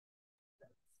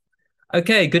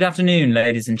Okay, good afternoon,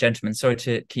 ladies and gentlemen. Sorry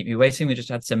to keep you waiting. We just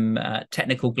had some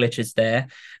technical glitches there.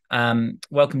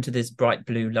 Welcome to this Bright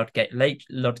Blue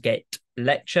Ludgate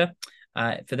Lecture.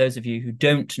 For those of you who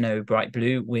don't know Bright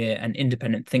Blue, we're an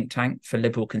independent think tank for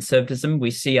liberal conservatism.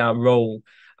 We see our role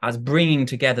as bringing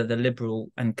together the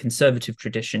liberal and conservative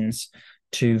traditions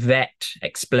to vet,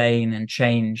 explain, and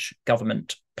change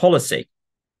government policy.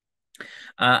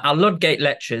 Our Ludgate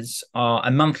Lectures are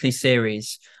a monthly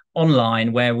series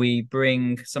online where we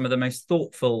bring some of the most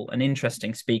thoughtful and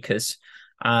interesting speakers.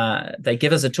 They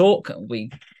give us a talk, we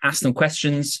ask them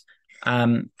questions,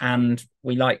 and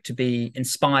we like to be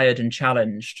inspired and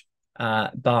challenged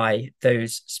by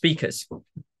those speakers.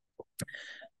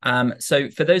 So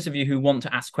for those of you who want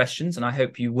to ask questions, and I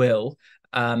hope you will,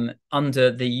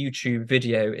 under the YouTube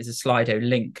video is a Slido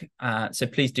link. So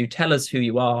please do tell us who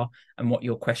you are and what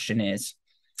your question is.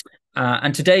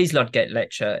 And today's Ludgate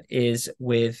Lecture is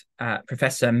with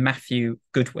Professor Matthew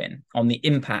Goodwin on the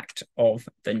impact of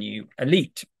the new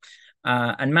elite.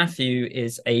 And Matthew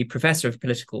is a professor of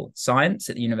political science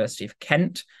at the University of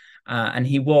Kent, and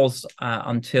he was,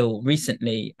 until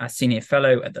recently, a senior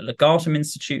fellow at the Legatum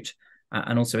Institute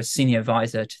and also a senior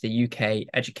advisor to the UK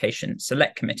Education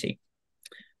Select Committee.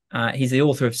 He's the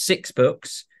author of 6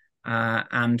 books,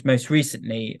 and most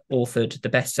recently authored the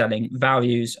best-selling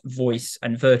Values, Voice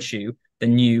and Virtue, The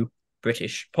New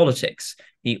British Politics.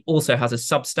 He also has a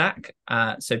Substack,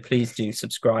 so please do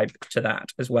subscribe to that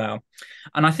as well.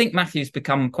 And I think Matthew's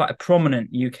become quite a prominent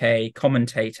UK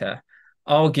commentator,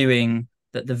 arguing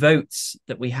that the votes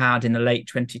that we had in the late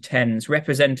 2010s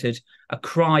represented a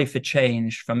cry for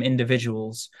change from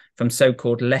individuals from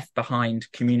so-called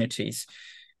left-behind communities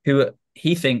who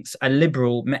he thinks a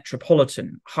liberal,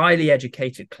 metropolitan, highly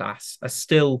educated class are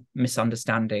still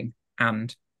misunderstanding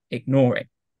and ignoring.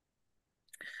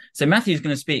 So Matthew's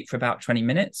going to speak for about 20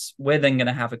 minutes. We're then going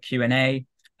to have a Q&A,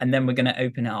 and then we're going to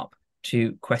open up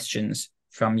to questions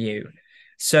from you.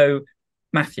 So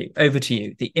Matthew, over to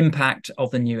you, the impact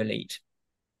of the new elite.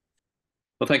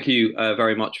 Well, thank you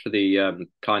very much for the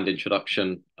kind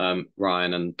introduction,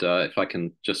 Ryan. And if I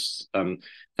can just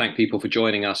thank people for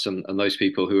joining us and those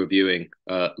people who are viewing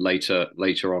later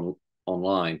on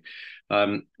online.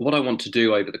 What I want to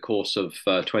do over the course of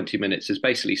 20 minutes is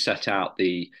basically set out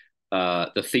the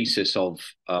thesis of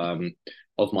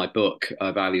my book,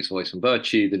 Values, Voice and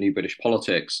Virtue, The New British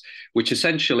Politics, which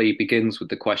essentially begins with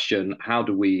the question, how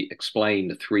do we explain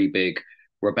the 3 big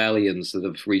rebellions that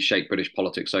have reshaped British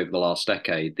politics over the last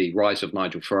decade? The rise of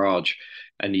Nigel Farage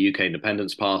and the UK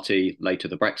Independence Party, later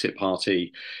the Brexit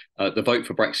Party, the vote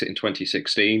for Brexit in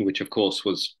 2016, which of course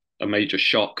was a major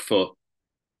shock for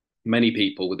many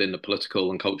people within the political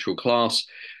and cultural class.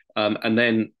 And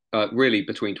then really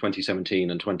between 2017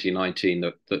 and 2019,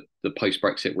 the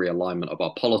post-Brexit realignment of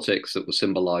our politics that was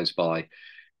symbolised by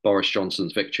Boris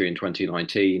Johnson's victory in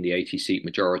 2019, the 80-seat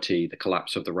majority, the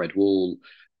collapse of the Red Wall,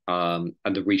 and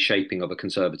the reshaping of a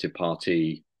Conservative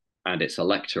Party and its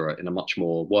electorate in a much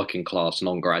more working class,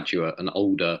 non-graduate and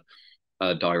older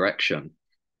direction.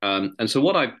 And so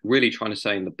what I'm really trying to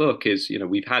say in the book is,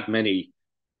 we've had many,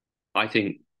 I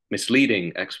think,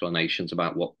 misleading explanations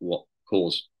about what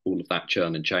caused all of that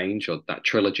churn and change, or that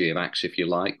trilogy of acts, if you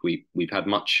like. We've had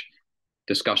much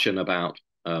discussion about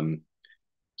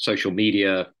social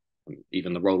media,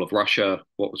 even the role of Russia,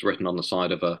 what was written on the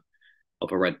side of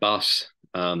a red bus,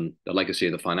 the legacy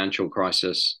of the financial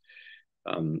crisis,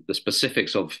 the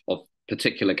specifics of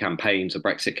particular campaigns, the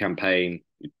Brexit campaign,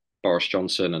 Boris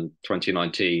Johnson, and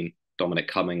 2019, Dominic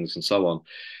Cummings, and so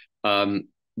on.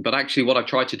 But actually, what I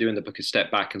tried to do in the book is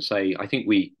step back and say, I think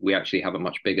we actually have a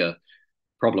much bigger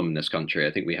problem in this country.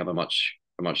 I think we have a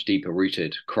much deeper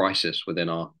rooted crisis within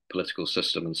our political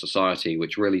system and society,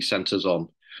 which really centers on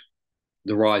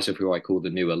the rise of who I call the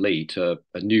new elite, a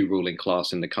new ruling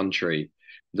class in the country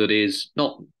that is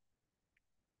not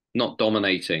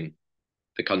dominating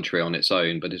the country on its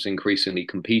own, but is increasingly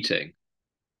competing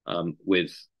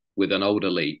with an old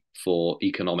elite for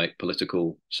economic,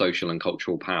 political, social, and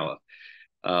cultural power.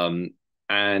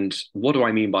 And what do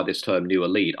I mean by this term new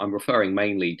elite? I'm referring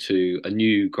mainly to a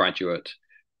new graduate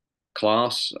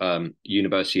class,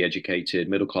 university educated,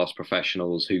 middle class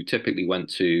professionals who typically went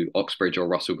to Oxbridge or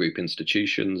Russell Group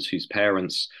institutions, whose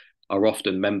parents are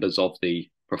often members of the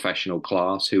professional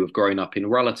class, who have grown up in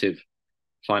relative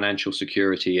financial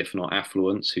security, if not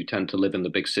affluence, who tend to live in the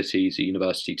big cities, the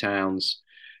university towns,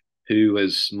 who,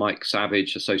 as Mike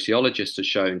Savage, a sociologist, has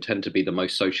shown, tend to be the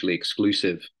most socially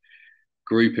exclusive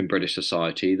group in British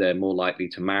society. They're more likely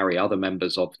to marry other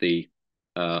members of their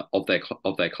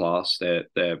class.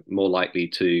 They're more likely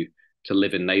to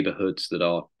live in neighborhoods that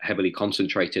are heavily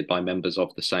concentrated by members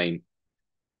of the same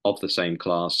of the same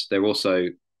class. They're also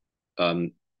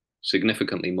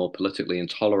significantly more politically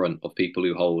intolerant of people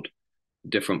who hold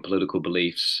different political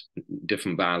beliefs,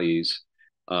 different values.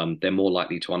 They're more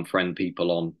likely to unfriend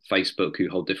people on Facebook who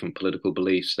hold different political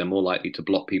beliefs. They're more likely to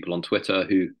block people on Twitter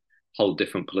who hold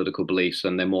different political beliefs,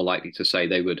 and they're more likely to say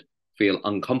they would feel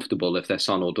uncomfortable if their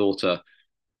son or daughter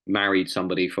married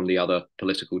somebody from the other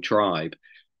political tribe.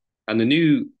 And the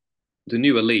new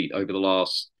elite over the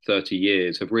last 30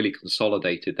 years have really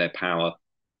consolidated their power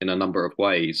in a number of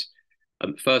ways.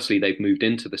 Firstly, they've moved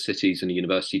into the cities and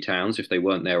university towns if they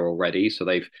weren't there already. So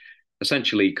they've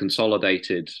essentially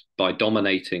consolidated by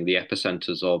dominating the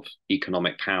epicenters of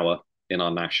economic power in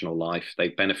our national life.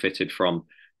 They've benefited from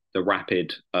the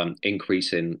rapid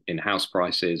increase in house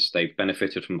prices. They've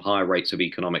benefited from higher rates of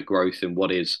economic growth in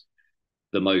what is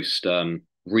the most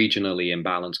regionally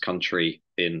imbalanced country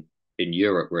in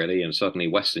Europe, really, and certainly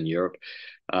Western Europe.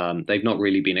 They've not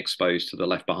really been exposed to the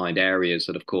left behind areas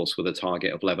that, of course, were the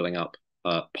target of levelling up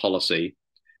policy.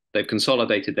 They've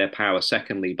consolidated their power,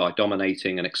 secondly, by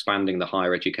dominating and expanding the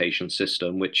higher education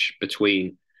system, which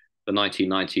between the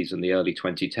 1990s and the early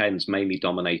 2010s mainly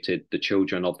dominated the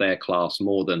children of their class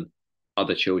more than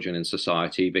other children in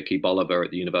society. Vicky Bolivar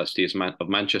at the University of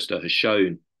Manchester has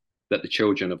shown that the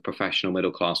children of professional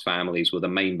middle-class families were the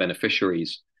main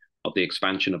beneficiaries of the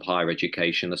expansion of higher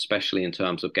education, especially in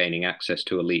terms of gaining access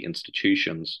to elite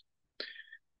institutions.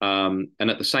 And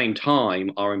at the same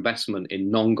time, our investment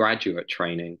in non-graduate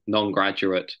training,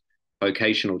 non-graduate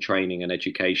vocational training and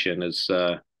education, as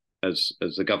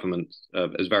the government,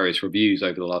 as various reviews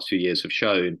over the last few years have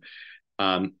shown,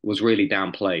 was really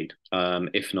downplayed,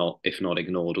 if not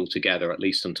ignored altogether, at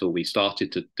least until we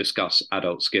started to discuss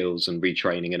adult skills and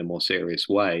retraining in a more serious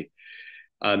way.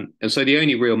 And so the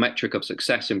only real metric of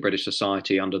success in British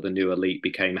society under the new elite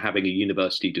became having a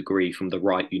university degree from the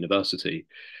right university.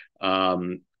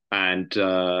 And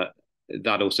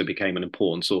that also became an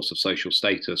important source of social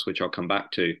status, which I'll come back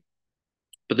to.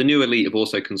 But the new elite have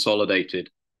also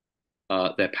consolidated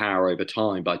their power over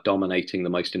time by dominating the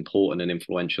most important and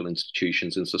influential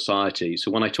institutions in society.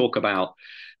 So when I talk about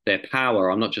their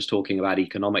power, I'm not just talking about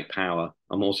economic power,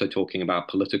 I'm also talking about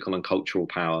political and cultural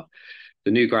power.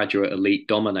 The new graduate elite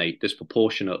dominate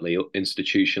disproportionately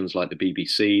institutions like the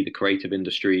BBC, the creative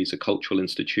industries, the cultural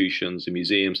institutions, the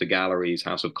museums, the galleries,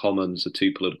 House of Commons, the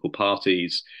two political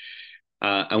parties.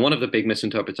 And one of the big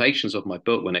misinterpretations of my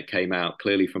book when it came out,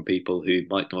 clearly from people who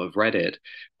might not have read it,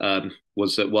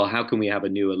 was that, well, how can we have a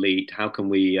new elite? How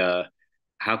can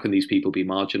these people be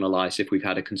marginalized if we've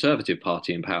had a Conservative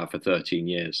Party in power for 13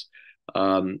 years?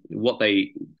 What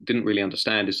they didn't really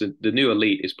understand is that the new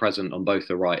elite is present on both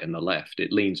the right and the left.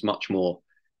 It leans much more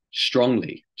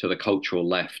strongly to the cultural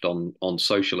left on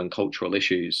social and cultural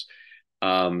issues,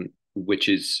 which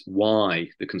is why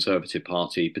the Conservative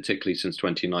Party, particularly since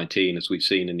 2019, as we've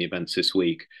seen in the events this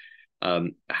week,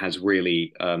 has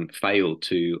really failed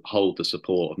to hold the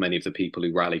support of many of the people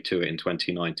who rallied to it in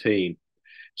 2019.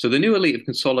 So the new elite have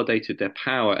consolidated their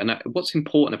power. And what's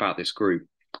important about this group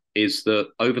is that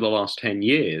over the last 10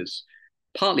 years,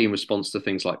 partly in response to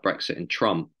things like Brexit and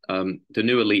Trump, the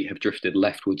new elite have drifted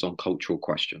leftwards on cultural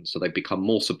questions. So they've become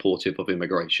more supportive of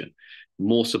immigration,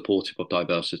 more supportive of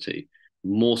diversity,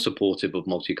 more supportive of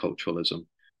multiculturalism,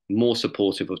 more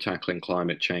supportive of tackling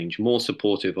climate change, more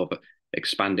supportive of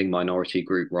expanding minority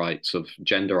group rights, of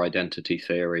gender identity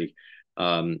theory,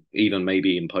 even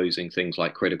maybe imposing things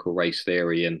like critical race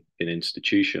theory in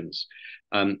institutions.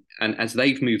 And as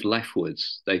they've moved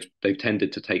leftwards, they've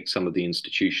tended to take some of the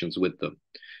institutions with them.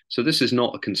 So this is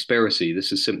not a conspiracy.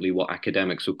 This is simply what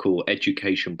academics would call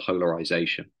education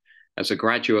polarization. As a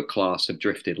graduate class have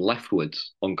drifted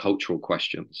leftwards on cultural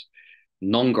questions,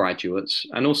 non-graduates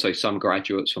and also some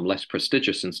graduates from less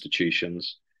prestigious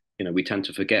institutions, we tend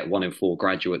to forget 1 in 4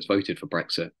 graduates voted for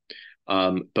Brexit.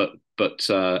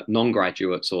 But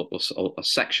non-graduates or a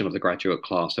section of the graduate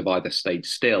class have either stayed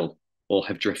still or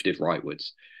have drifted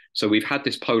rightwards. So we've had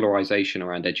this polarization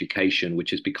around education,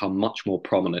 which has become much more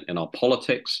prominent in our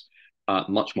politics,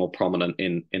 much more prominent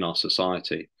in our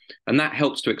society. And that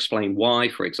helps to explain why,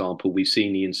 for example, we've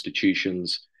seen the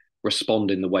institutions respond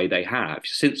in the way they have.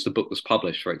 Since the book was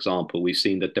published, for example, we've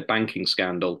seen the banking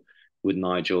scandal with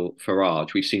Nigel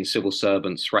Farage. We've seen civil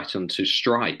servants threaten to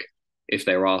strike if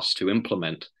they're asked to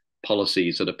implement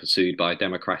policies that are pursued by a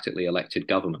democratically elected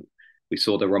government. We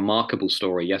saw the remarkable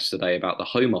story yesterday about the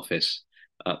Home Office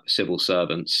civil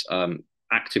servants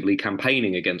actively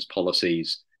campaigning against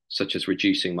policies such as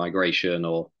reducing migration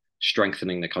or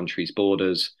strengthening the country's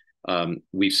borders.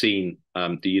 We've seen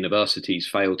the universities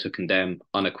fail to condemn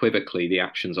unequivocally the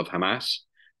actions of Hamas.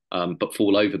 but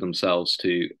fall over themselves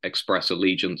to express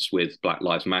allegiance with Black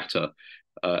Lives Matter,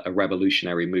 a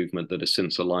revolutionary movement that has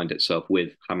since aligned itself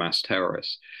with Hamas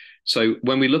terrorists. So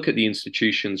when we look at the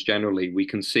institutions generally, we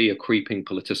can see a creeping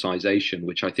politicization,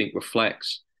 which I think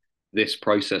reflects this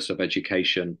process of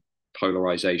education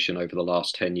polarization over the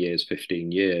last 10 years,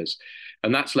 15 years.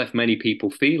 And that's left many people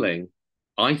feeling,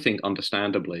 I think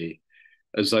understandably,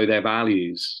 as though their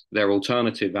values, their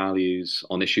alternative values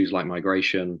on issues like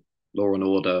migration, law and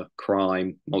order,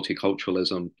 crime,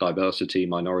 multiculturalism, diversity,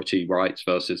 minority rights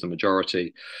versus the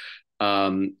majority,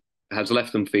 has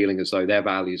left them feeling as though their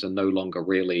values are no longer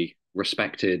really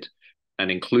respected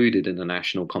and included in the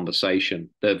national conversation.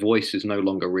 Their voice is no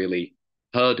longer really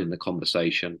heard in the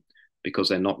conversation because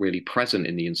they're not really present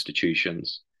in the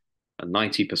institutions. And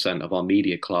 90% of our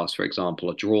media class, for example,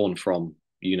 are drawn from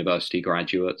university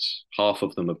graduates. Half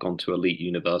of them have gone to elite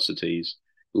universities.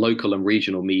 Local and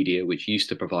regional media, which used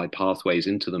to provide pathways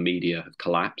into the media, have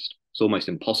collapsed. It's almost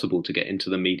impossible to get into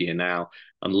the media now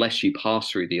unless you pass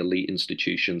through the elite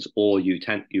institutions, or you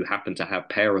happen to have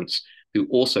parents who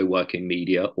also work in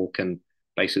media or can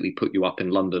basically put you up in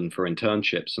London for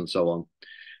internships and so on.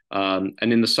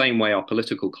 And in the same way, our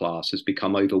political class has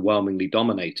become overwhelmingly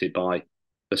dominated by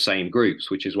the same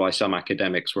groups, which is why some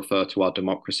academics refer to our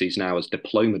democracies now as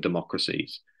diploma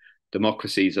democracies,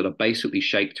 democracies that are basically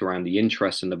shaped around the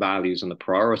interests and the values and the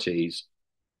priorities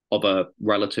of a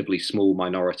relatively small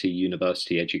minority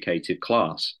university educated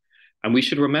class. And we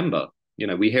should remember,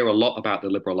 we hear a lot about the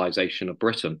liberalisation of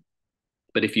Britain,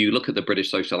 but if you look at the British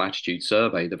Social Attitude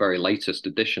Survey, the very latest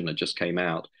edition that just came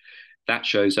out, that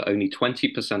shows that only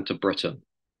 20% of Britain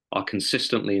are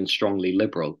consistently and strongly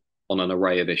liberal on an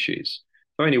array of issues.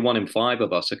 Only 1 in 5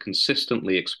 of us are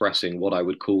consistently expressing what I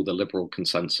would call the liberal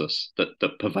consensus that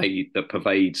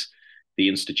pervades the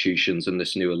institutions and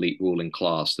this new elite ruling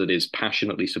class, that is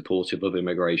passionately supportive of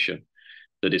immigration,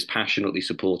 that is passionately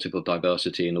supportive of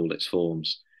diversity in all its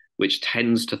forms, which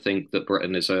tends to think that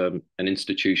Britain is an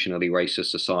institutionally racist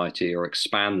society, or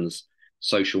expands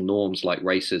social norms like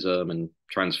racism and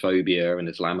transphobia and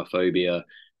Islamophobia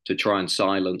to try and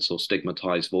silence or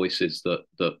stigmatize voices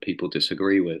that people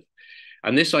disagree with.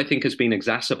 And this, I think, has been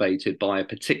exacerbated by a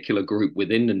particular group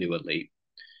within the new elite,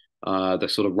 the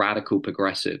sort of radical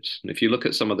progressives. And if you look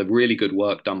at some of the really good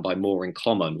work done by More in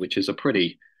Common, which is a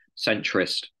pretty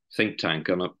centrist think tank,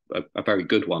 and a very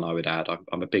good one, I would add,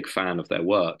 I'm a big fan of their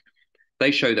work. They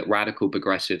show that radical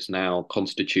progressives now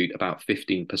constitute about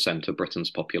 15% of Britain's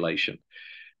population.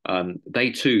 They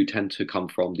too tend to come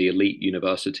from the elite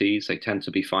universities. They tend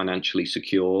to be financially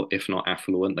secure, if not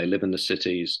affluent. They live in the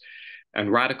cities. And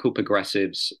radical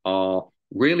progressives are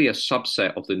really a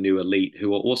subset of the new elite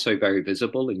who are also very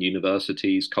visible in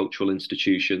universities, cultural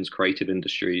institutions, creative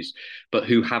industries, but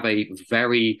who have a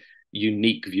very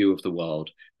unique view of the world.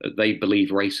 They believe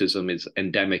racism is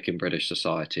endemic in British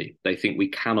society. They think we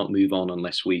cannot move on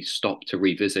unless we stop to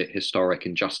revisit historic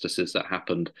injustices that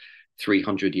happened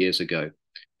 300 years ago.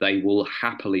 They will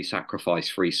happily sacrifice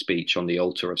free speech on the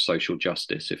altar of social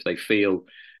justice if they feel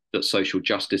that social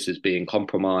justice is being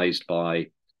compromised by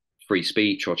free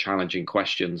speech or challenging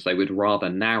questions. They would rather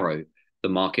narrow the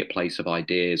marketplace of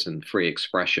ideas and free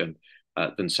expression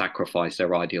than sacrifice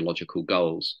their ideological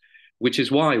goals, which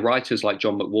is why writers like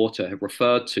John McWhorter have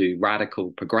referred to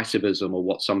radical progressivism, or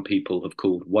what some people have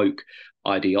called woke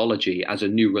ideology, as a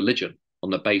new religion,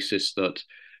 on the basis that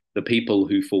the people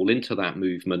who fall into that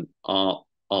movement are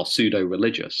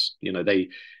pseudo-religious.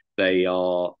 They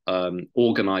are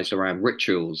organized around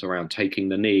rituals, around taking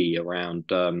the knee,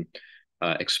 around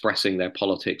expressing their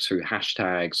politics through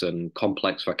hashtags and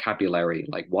complex vocabulary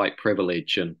like white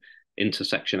privilege and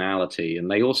intersectionality. And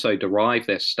they also derive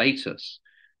their status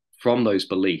from those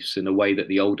beliefs in a way that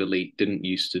the old elite didn't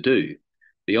used to do.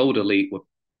 The old elite were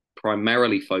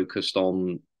primarily focused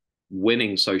on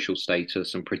winning social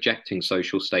status and projecting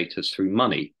social status through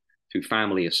money, through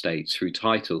family estates, through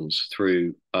titles,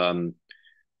 through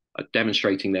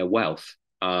demonstrating their wealth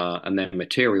and their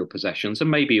material possessions,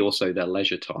 and maybe also their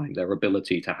leisure time, their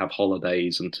ability to have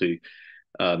holidays and to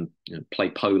play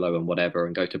polo and whatever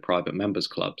and go to private members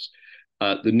clubs.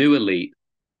 The new elite,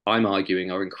 I'm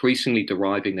arguing, are increasingly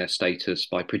deriving their status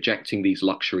by projecting these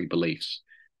luxury beliefs,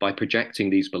 by projecting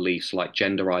these beliefs like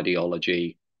gender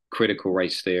ideology, critical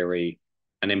race theory,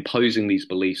 and imposing these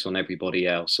beliefs on everybody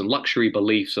else. And luxury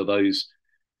beliefs are those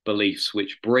beliefs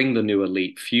which bring the new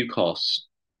elite few costs,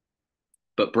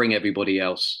 but bring everybody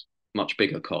else much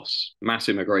bigger costs. Mass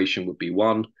immigration would be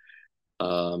one.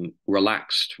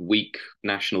 Relaxed, weak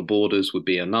national borders would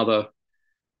be another.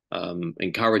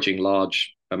 Encouraging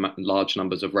large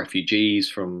numbers of refugees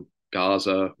from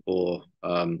Gaza or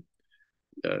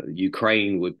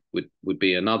Ukraine would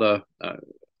be another.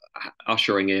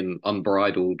 Ushering in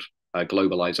unbridled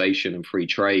globalization and free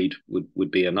trade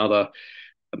would be another.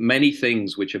 Many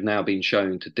things which have now been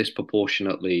shown to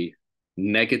disproportionately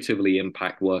negatively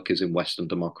impact workers in Western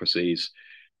democracies,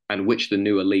 and which the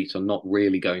new elite are not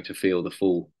really going to feel the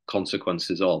full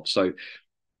consequences of. So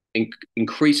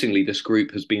increasingly, this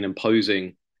group has been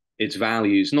imposing its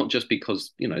values, not just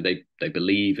because they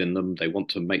believe in them, they want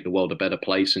to make the world a better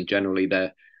place, and generally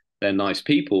they're nice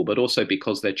people, but also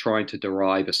because they're trying to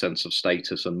derive a sense of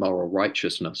status and moral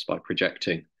righteousness by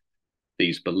projecting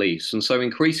these beliefs. And so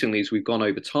increasingly, as we've gone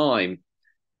over time,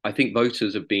 I think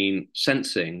voters have been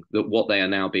sensing that what they are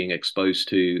now being exposed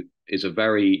to is a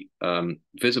very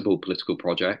visible political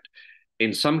project,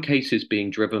 in some cases being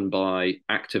driven by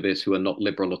activists who are not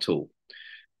liberal at all.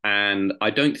 And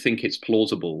I don't think it's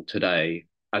plausible today,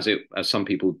 as some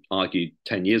people argued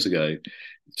 10 years ago,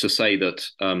 to say that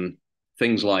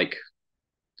things like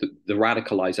the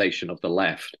radicalization of the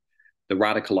left, the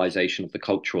radicalization of the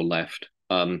cultural left,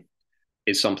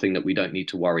 is something that we don't need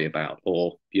to worry about,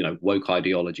 or woke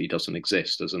ideology doesn't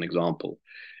exist, as an example.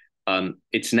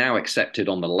 It's now accepted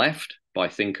on the left by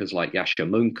thinkers like Yascha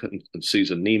Mounk and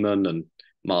Susan Neiman and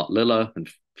Mark Liller and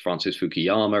Francis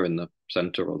Fukuyama in the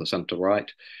center or the center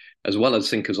right, as well as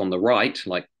thinkers on the right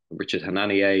like Richard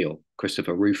Hananieh or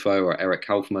Christopher Rufo or Eric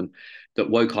Kaufman, that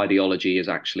woke ideology is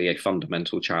actually a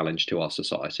fundamental challenge to our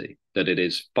society, that it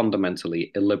is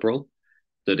fundamentally illiberal,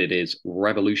 that it is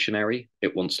revolutionary,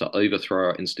 it wants to overthrow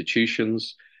our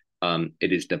institutions,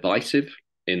 it is divisive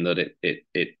in that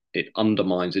it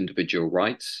undermines individual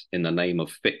rights in the name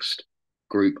of fixed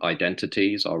group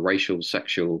identities. Our racial,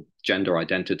 sexual, gender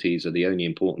identities are the only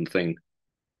important thing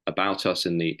about us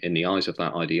in the eyes of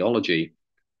that ideology.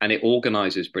 And it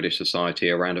organizes British society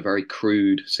around a very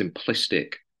crude,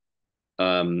 simplistic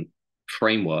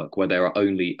framework where there are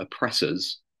only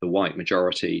oppressors, the white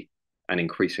majority, and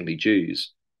increasingly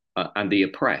Jews, and the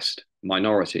oppressed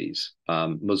minorities,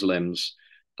 Muslims,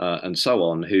 and so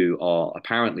on, who are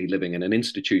apparently living in an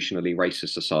institutionally racist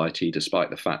society,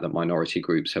 despite the fact that minority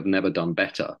groups have never done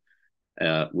better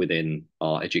within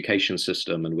our education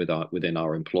system and within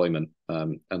our employment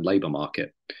and labor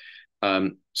market.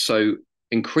 So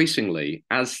increasingly,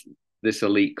 as this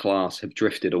elite class have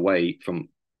drifted away from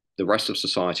the rest of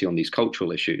society on these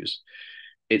cultural issues,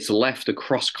 it's left a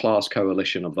cross-class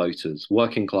coalition of voters,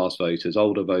 working class voters,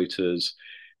 older voters,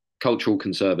 cultural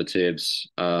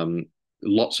conservatives,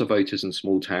 lots of voters in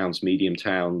small towns, medium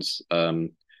towns,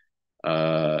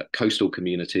 coastal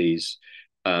communities,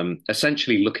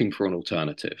 essentially looking for an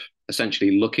alternative,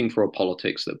 essentially looking for a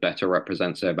politics that better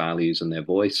represents their values and their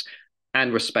voice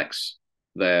and respects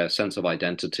their sense of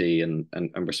identity and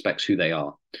respects who they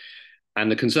are. And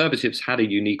the Conservatives had a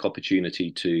unique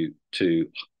opportunity to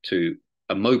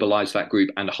mobilize that group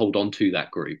and hold on to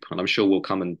that group. And I'm sure we'll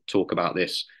come and talk about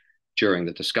this during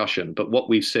the discussion. But what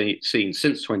we've seen since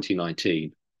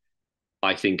 2019,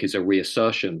 I think, is a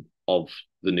reassertion of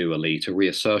the new elite, a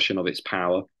reassertion of its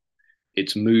power,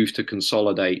 its move to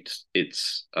consolidate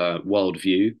its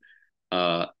worldview.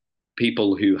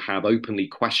 People who have openly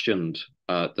questioned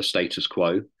the status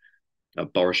quo,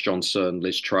 Boris Johnson,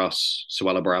 Liz Truss,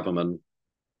 Suella Braverman,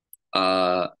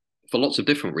 for lots of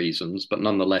different reasons, but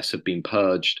nonetheless have been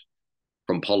purged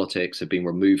from politics, have been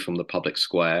removed from the public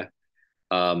square.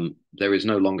 There is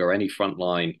no longer any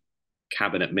frontline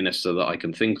cabinet minister that I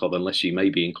can think of, unless you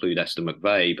maybe include Esther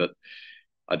McVey, but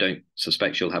I don't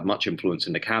suspect she'll have much influence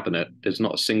in the cabinet. There's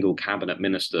not a single cabinet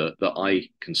minister that I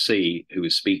can see who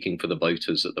is speaking for the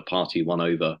voters that the party won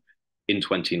over in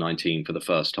 2019 for the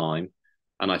first time.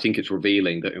 And I think it's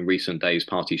revealing that in recent days,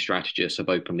 party strategists have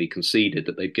openly conceded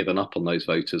that they've given up on those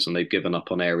voters, and they've given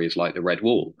up on areas like the Red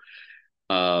Wall,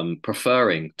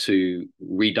 preferring to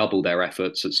redouble their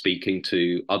efforts at speaking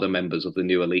to other members of the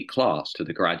new elite class, to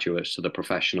the graduates, to the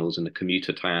professionals in the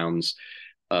commuter towns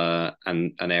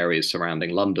and areas surrounding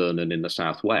London and in the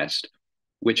Southwest,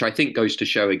 which I think goes to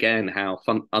show again how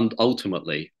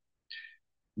ultimately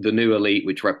the new elite,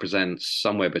 which represents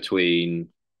somewhere between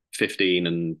 15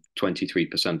 and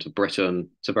 23% of Britain,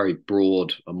 it's a very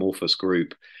broad, amorphous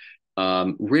group,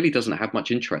 really doesn't have much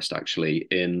interest actually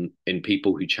in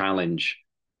people who challenge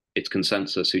its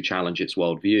consensus, who challenge its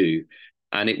worldview.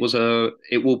 And it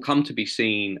will come to be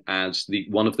seen as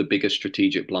one of the biggest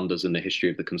strategic blunders in the history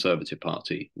of the Conservative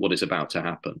Party, what is about to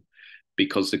happen,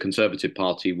 because the Conservative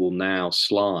Party will now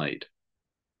slide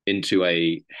into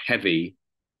a heavy,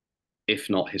 if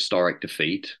not historic,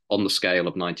 defeat on the scale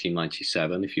of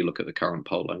 1997, if you look at the current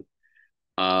polling.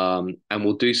 And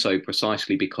will do so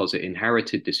precisely because it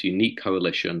inherited this unique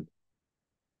coalition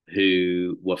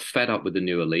who were fed up with the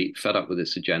new elite, fed up with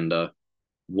its agenda,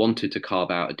 wanted to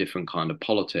carve out a different kind of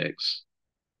politics,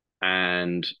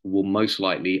 and will most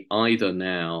likely either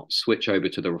now switch over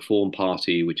to the Reform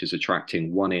Party, which is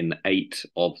attracting 1 in 8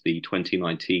 of the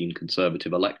 2019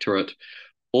 Conservative electorate,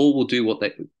 or will do what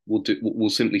they will do, will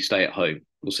simply stay at home,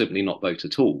 will simply not vote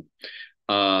at all.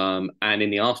 And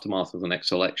in the aftermath of the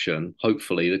next election,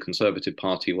 hopefully the Conservative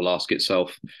Party will ask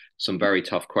itself some very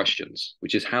tough questions,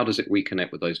 which is, how does it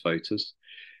reconnect with those voters?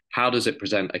 How does it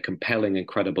present a compelling and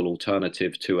credible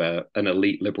alternative to an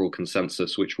elite liberal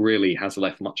consensus, which really has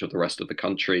left much of the rest of the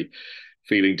country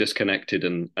feeling disconnected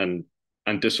and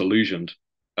disillusioned?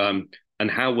 And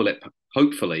how will it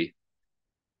hopefully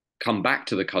come back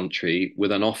to the country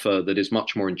with an offer that is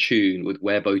much more in tune with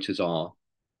where voters are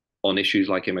on issues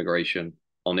like immigration,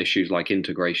 on issues like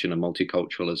integration and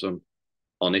multiculturalism,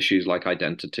 on issues like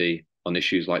identity, on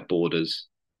issues like borders,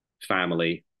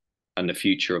 family, and the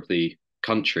future of the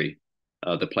country,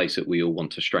 the place that we all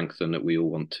want to strengthen, that we all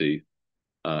want to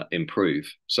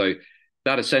improve. So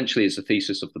that essentially is the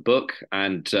thesis of the book,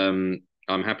 and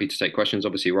I'm happy to take questions.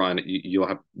 Obviously, Ryan, you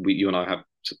and I have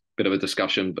a bit of a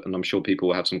discussion, and I'm sure people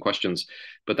will have some questions.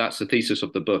 But that's the thesis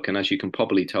of the book, and as you can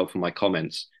probably tell from my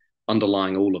comments,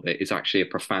 underlying all of it is actually a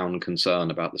profound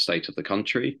concern about the state of the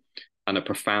country, and a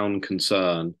profound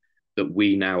concern that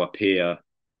we now appear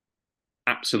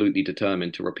absolutely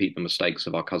determined to repeat the mistakes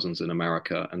of our cousins in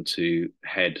America and to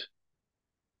head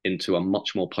into a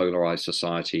much more polarized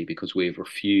society because we've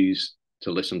refused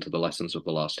to listen to the lessons of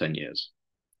the last 10 years.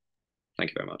 Thank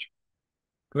you very much.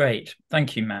 Great.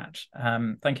 Thank you, Matt.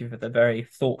 Thank you for the very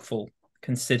thoughtful,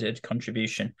 considered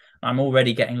contribution. I'm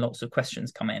already getting lots of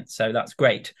questions come in, so that's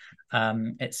great.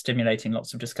 It's stimulating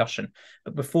lots of discussion.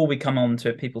 But before we come on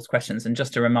to people's questions, and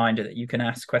just a reminder that you can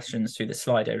ask questions through the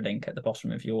Slido link at the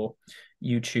bottom of your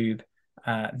YouTube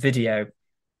video.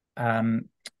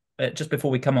 Just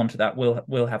before we come on to that,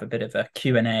 we'll have a bit of a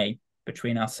Q&A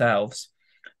between ourselves.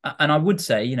 And I would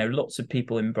say, you know, lots of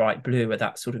people in Bright Blue are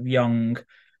that sort of young,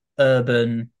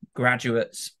 urban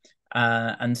graduates.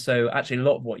 And so actually a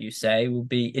lot of what you say will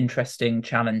be interesting,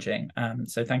 challenging.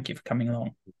 So thank you for coming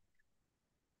along.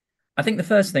 I think the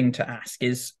first thing to ask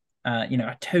is, you know,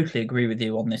 I totally agree with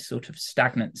you on this sort of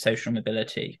stagnant social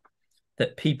mobility,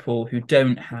 that people who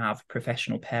don't have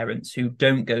professional parents, who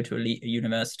don't go to elite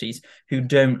universities, who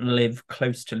don't live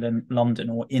close to London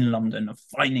or in London, are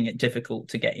finding it difficult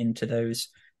to get into those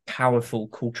powerful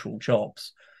cultural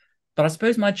jobs. But I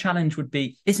suppose my challenge would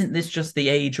be, isn't this just the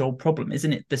age-old problem?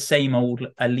 Isn't it the same old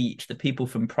elite, the people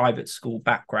from private school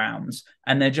backgrounds,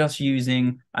 and they're just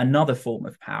using another form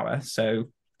of power, so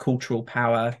cultural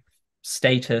power,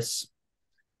 status,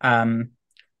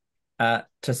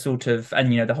 to sort of,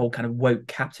 and, you know, the whole kind of woke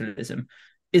capitalism.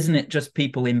 Isn't it just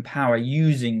people in power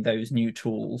using those new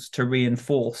tools to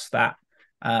reinforce that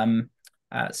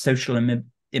social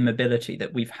immobility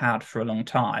that we've had for a long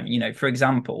time? You know, for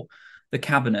example, the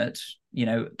cabinet, you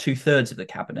know, 2/3 of the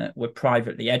cabinet were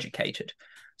privately educated.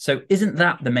 So isn't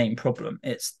that the main problem?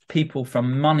 It's people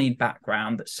from moneyed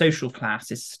background, that social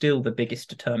class is still the biggest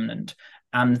determinant.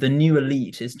 And the new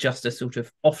elite is just a sort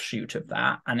of offshoot of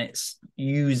that. And it's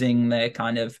using their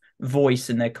kind of voice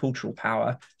and their cultural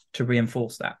power to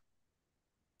reinforce that.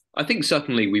 I think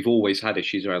certainly we've always had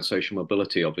issues around social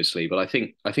mobility, obviously, but I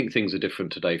think things are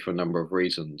different today for a number of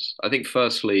reasons. I think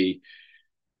firstly,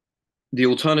 the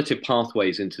alternative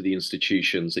pathways into the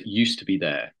institutions that used to be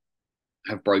there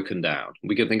have broken down.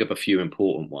 We can think of a few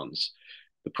important ones.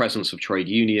 The presence of trade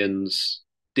unions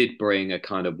did bring a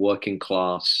kind of working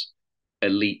class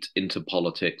elite into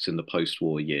politics in the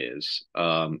post-war years.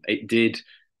 It did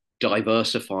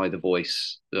diversify the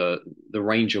voice, the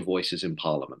range of voices in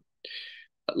Parliament.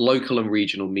 Local and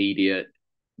regional media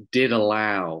did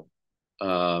allow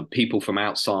people from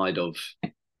outside of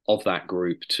that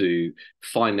group to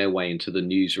find their way into the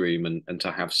newsroom and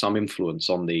to have some influence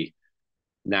on the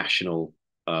national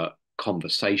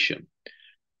conversation.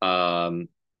 And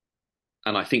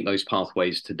I think those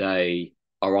pathways today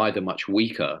are either much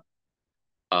weaker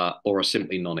or are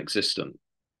simply non-existent.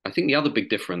 I think the other big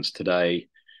difference today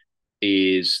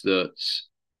is that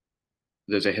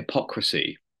there's a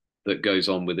hypocrisy that goes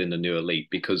on within the new elite,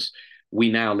 because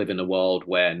we now live in a world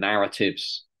where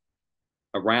narratives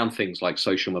around things like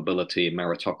social mobility and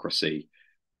meritocracy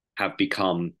have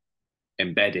become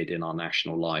embedded in our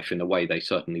national life in a way they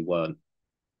certainly weren't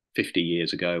 50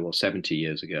 years ago or 70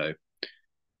 years ago.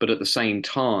 But at the same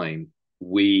time,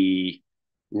 we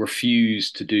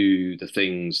refuse to do the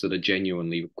things that are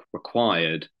genuinely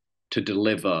required to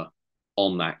deliver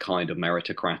on that kind of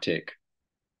meritocratic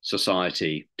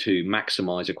society, to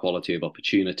maximize equality of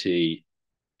opportunity,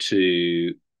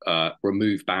 to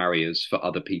remove barriers for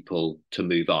other people to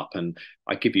move up. And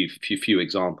I give you a few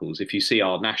examples. If you see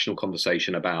our national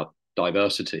conversation about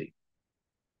diversity,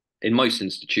 in most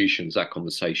institutions, that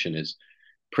conversation is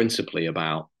principally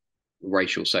about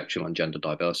racial, sexual, and gender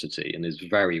diversity, and is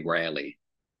very rarely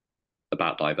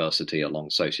about diversity along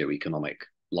socioeconomic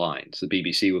lines. The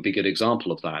BBC would be a good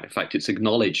example of that. In fact, it's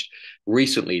acknowledged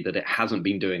recently that it hasn't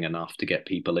been doing enough to get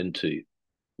people into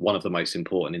one of the most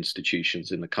important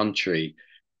institutions in the country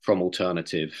from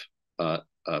alternative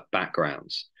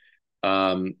backgrounds.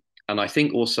 And I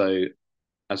think also,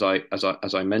 as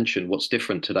I mentioned, what's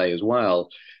different today as well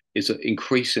is that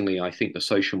increasingly, I think the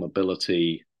social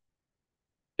mobility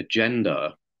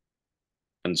agenda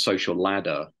and social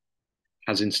ladder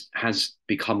has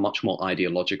become much more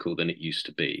ideological than it used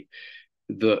to be.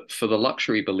 For the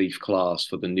luxury belief class,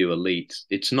 for the new elite,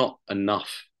 it's not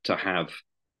enough to have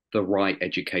the right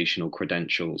educational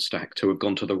credentials, to have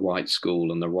gone to the right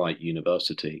school and the right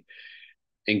university.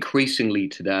 Increasingly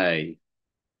today,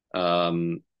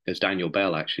 as Daniel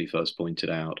Bell actually first pointed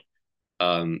out,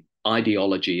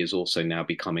 ideology is also now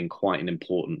becoming quite an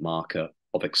important marker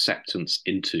of acceptance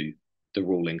into the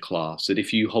ruling class. That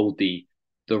if you hold the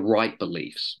right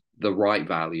beliefs, the right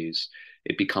values,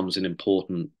 it becomes an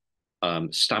important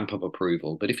stamp of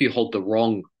approval. But if you hold the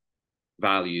wrong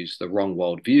values, the wrong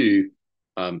worldview,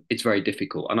 it's very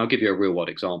difficult. And I'll give you a real world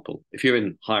example. If you're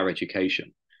in higher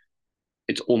education,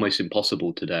 it's almost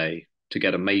impossible today to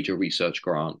get a major research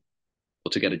grant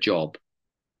or to get a job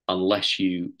unless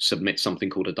you submit something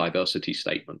called a diversity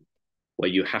statement, where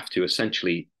you have to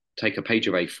essentially take a page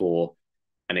of A4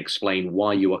 and explain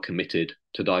why you are committed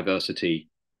to diversity,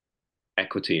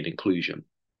 equity, and inclusion,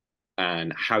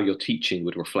 and how your teaching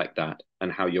would reflect that,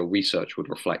 and how your research would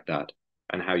reflect that,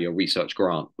 and how your research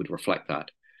grant would reflect that.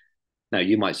 Now,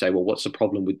 you might say, well, what's the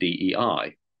problem with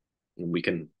DEI? And we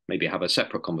can maybe have a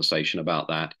separate conversation about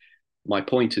that. My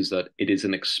point is that it is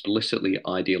an explicitly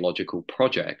ideological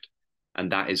project, and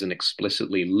that is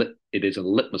it is a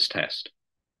litmus test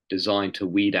designed to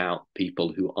weed out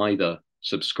people who either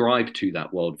subscribe to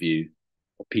that worldview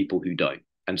or people who don't.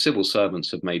 And civil servants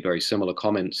have made very similar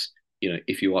comments. You know,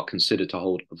 if you are considered to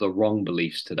hold the wrong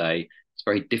beliefs today, it's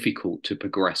very difficult to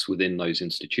progress within those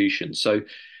institutions. So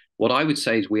what I would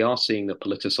say is we are seeing the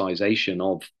politicization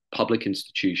of public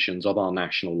institutions, of our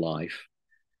national life,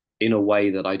 in a way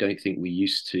that I don't think we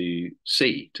used to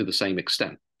see to the same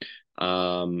extent.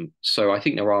 So I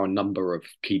think there are a number of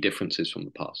key differences from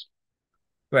the past.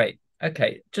 Great.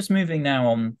 Okay. Just moving now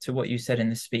on to what you said in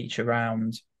the speech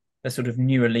around the sort of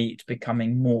new elite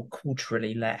becoming more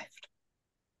culturally left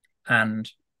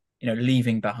and,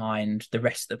 leaving behind the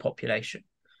rest of the population.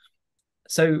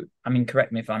 So, I mean,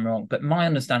 correct me if I'm wrong, but my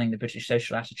understanding of the British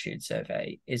Social Attitude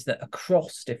Survey is that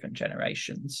across different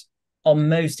generations, on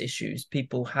most issues,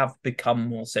 people have become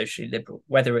more socially liberal,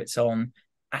 whether it's on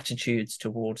attitudes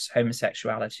towards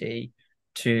homosexuality,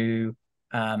 to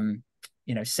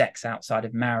sex outside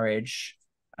of marriage,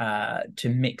 to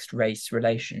mixed race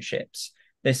relationships.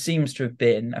 There seems to have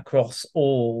been across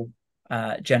all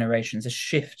generations a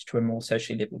shift to a more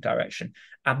socially liberal direction.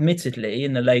 Admittedly,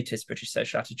 in the latest British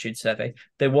Social Attitude Survey,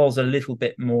 there was a little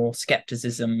bit more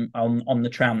scepticism on the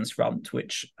trans front,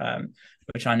 which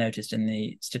I noticed in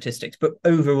the statistics. But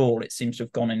overall, it seems to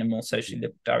have gone in a more socially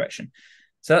liberal direction.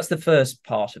 So that's the first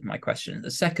part of my question.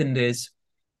 The second is,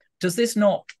 does this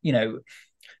not,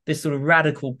 this sort of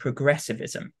radical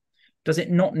progressivism, does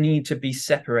it not need to be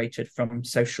separated from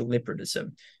social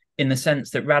liberalism, in the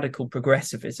sense that radical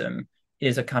progressivism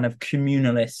is a kind of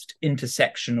communalist,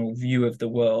 intersectional view of the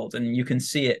world? And you can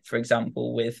see it, for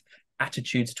example, with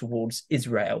attitudes towards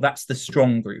Israel. That's the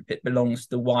strong group. It belongs to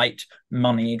the white,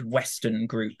 moneyed Western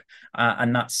group,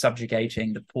 and that's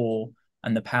subjugating the poor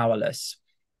and the powerless.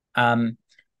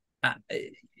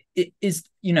 It is,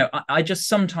 I just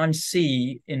sometimes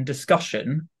see in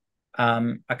discussion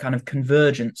a kind of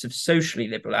convergence of socially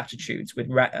liberal attitudes with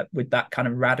that kind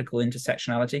of radical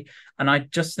intersectionality. And I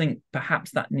just think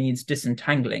perhaps that needs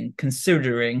disentangling,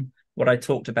 considering what I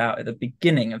talked about at the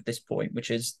beginning of this point,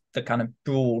 which is the kind of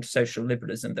broad social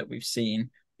liberalism that we've seen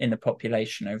in the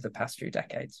population over the past few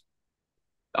decades.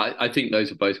 I think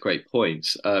those are both great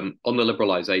points. On the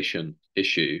liberalisation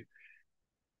issue,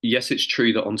 yes, it's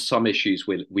true that on some issues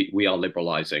we are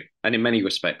liberalising, and in many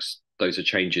respects, those are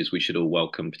changes we should all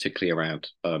welcome, particularly around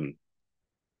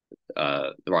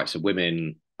the rights of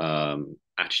women,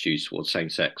 attitudes towards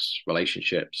same-sex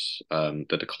relationships,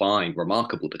 the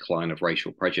remarkable decline of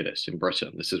racial prejudice in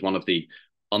Britain. This is one of the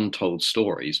untold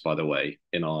stories, by the way,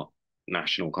 in our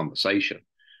national conversation.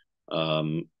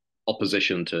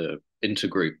 Opposition to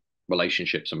intergroup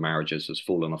relationships and marriages has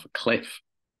fallen off a cliff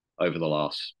over the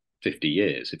last 50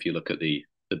 years, if you look at the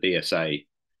BSA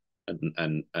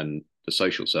and the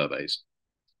social surveys.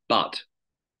 But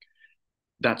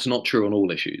that's not true on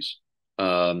all issues.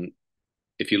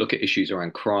 If you look at issues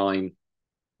around crime,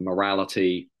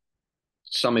 morality,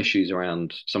 some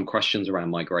questions around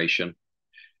migration,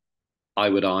 I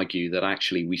would argue that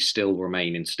actually we still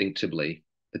remain instinctively,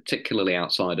 particularly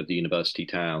outside of the university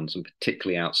towns and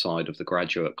particularly outside of the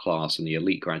graduate class and the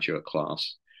elite graduate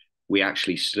class, we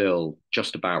actually still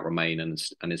just about remain an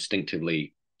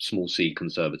instinctively small c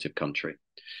conservative country.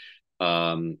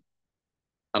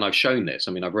 And I've shown this.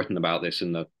 I mean, I've written about this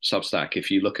in the Substack.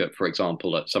 If you look at, for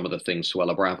example, at some of the things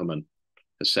Suella Braverman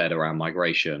has said around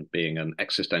migration being an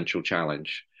existential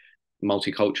challenge,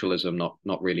 multiculturalism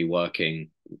not really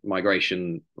working,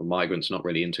 migration or migrants not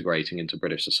really integrating into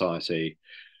British society,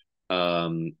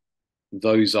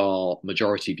 those are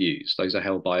majority views. Those are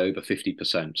held by over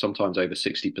 50%, sometimes over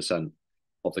 60%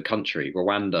 of the country.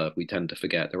 Rwanda, we tend to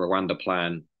forget, the Rwanda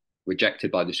plan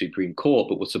rejected by the Supreme Court,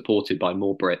 but was supported by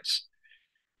more Brits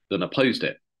than opposed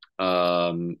it.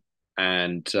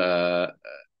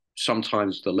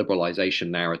 Sometimes the liberalization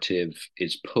narrative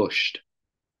is pushed,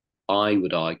 I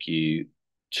would argue,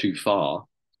 too far,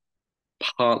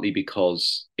 partly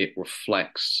because it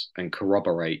reflects and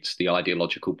corroborates the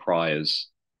ideological priors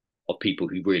of people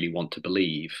who really want to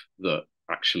believe that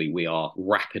actually we are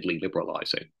rapidly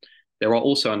liberalizing. There are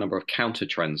also a number of counter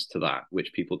trends to that,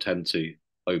 which people tend to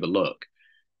overlook.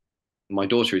 My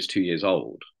daughter is 2 years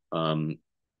old.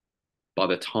 By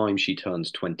the time she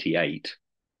turns 28,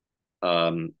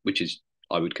 which is,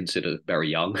 I would consider very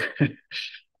young,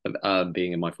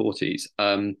 being in my 40s,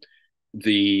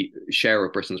 the share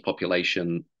of Britain's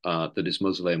population that is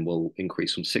Muslim will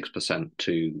increase from 6%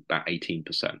 to about 18%.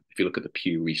 If you look at the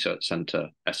Pew Research Centre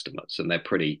estimates, and they're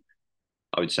pretty,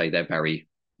 I would say they're very,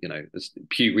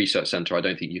 Pew Research Centre, I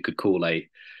don't think you could call a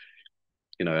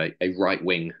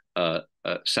right-wing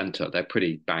centre. They're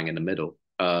pretty bang in the middle.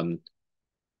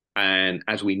 And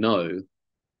as we know,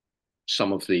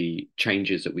 some of the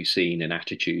changes that we've seen in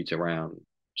attitudes around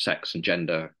sex and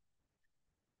gender,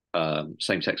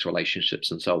 same-sex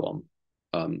relationships and so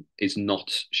on, is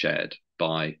not shared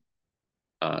by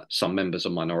some members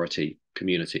of minority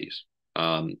communities.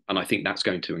 And I think that's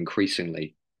going to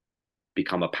increasingly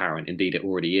become apparent. Indeed, it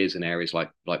already is in areas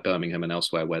like Birmingham and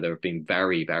elsewhere, where there have been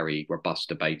very, very robust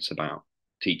debates about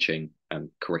teaching and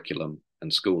curriculum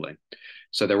and schooling.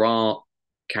 So there are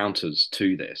counters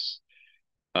to this.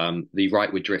 The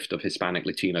rightward drift of Hispanic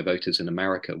Latino voters in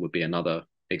America would be another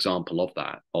example of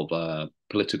that, of a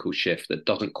political shift that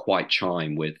doesn't quite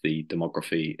chime with the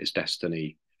demography is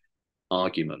destiny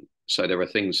argument. So there are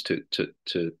things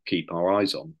to keep our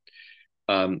eyes on.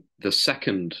 The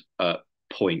second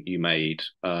point you made,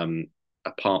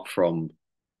 apart from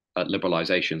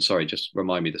liberalization, sorry, just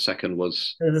remind me, the second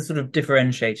was the sort of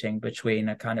differentiating between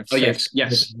a kind of yes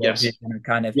and a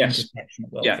kind of intersection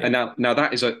of worldview. Yeah, and now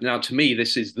that is now to me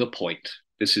this is the point.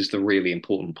 This is the really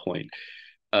important point.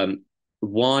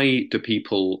 Why do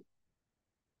people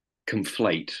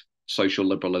conflate social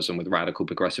liberalism with radical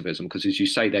progressivism? Because as you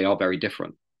say, they are very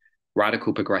different.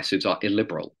 Radical progressives are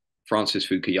illiberal. Francis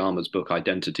Fukuyama's book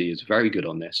Identity is very good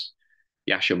on this.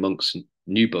 Yascha Monck's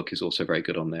new book is also very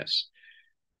good on this.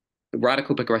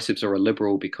 Radical progressives are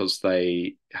illiberal because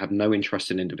they have no interest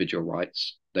in individual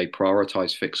rights. They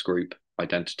prioritize fixed group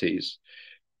identities.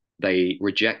 They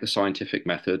reject the scientific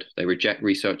method. They reject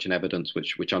research and evidence,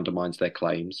 which undermines their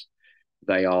claims.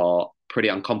 They are pretty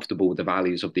uncomfortable with the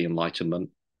values of the Enlightenment.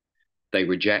 They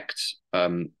reject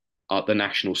the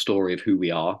national story of who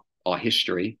we are, our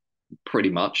history, pretty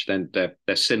much. Then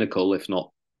they're cynical, if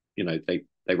not,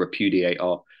 they repudiate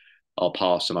our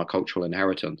past and our cultural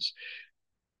inheritance.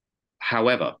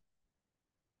 However,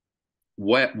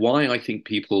 why I think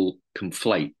people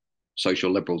conflate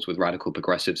social liberals with radical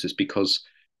progressives is because,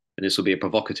 and this will be a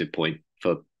provocative point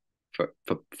for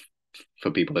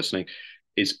people listening,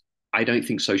 is I don't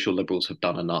think social liberals have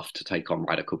done enough to take on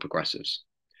radical progressives.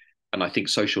 And I think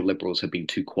social liberals have been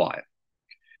too quiet.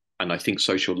 And I think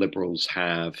social liberals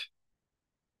have,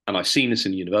 and I've seen this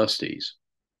in universities,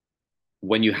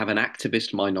 when you have an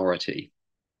activist minority,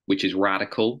 which is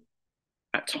radical,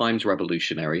 at times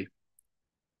revolutionary,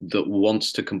 that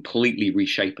wants to completely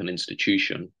reshape an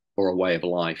institution or a way of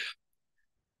life,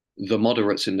 the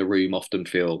moderates in the room often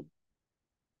feel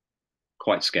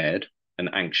quite scared and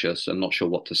anxious and not sure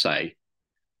what to say.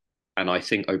 And I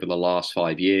think over the last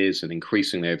 5 years and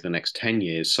increasingly over the next 10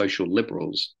 years, social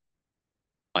liberals,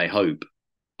 I hope,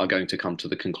 are going to come to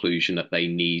the conclusion that they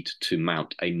need to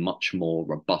mount a much more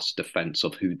robust defense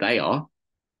of who they are,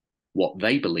 what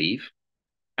they believe,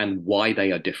 and why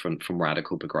they are different from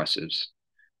radical progressives.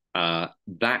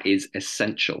 That is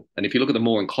essential. And if you look at the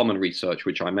more in common research,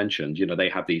 which I mentioned, they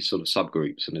have these sort of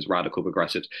subgroups, and there's radical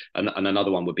progressives, and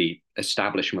another one would be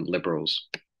establishment liberals,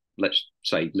 let's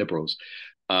say liberals.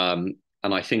 And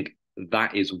I think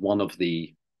that is one of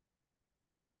the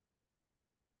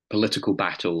political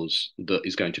battles that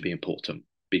is going to be important,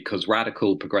 because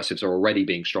radical progressives are already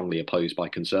being strongly opposed by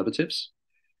conservatives.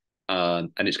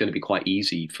 And it's going to be quite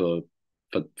easy for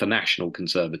national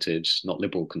conservatives, not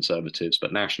liberal conservatives,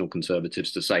 but national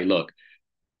conservatives, to say, look,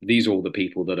 these are all the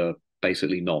people that are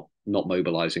basically not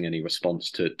mobilizing any response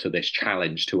to this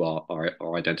challenge to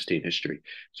our identity and history.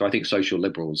 So I think social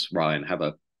liberals, Ryan, have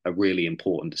a really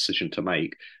important decision to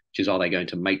make, which is, are they going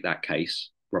to make that case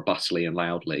robustly and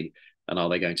loudly, and are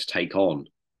they going to take on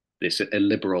this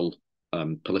illiberal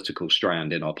political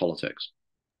strand in our politics?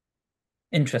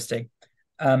 Interesting.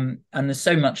 And there's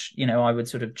so much, I would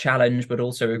sort of challenge, but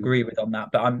also agree with on that.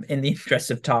 But I'm in the interest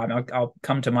of time, I'll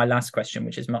come to my last question,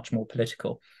 which is much more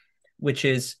political, which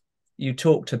is, you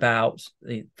talked about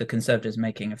the Conservatives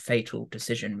making a fatal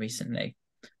decision recently,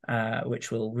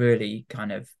 which will really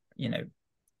kind of,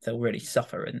 they'll really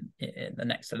suffer in the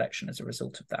next election as a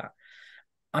result of that.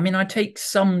 I mean, I take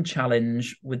some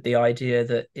challenge with the idea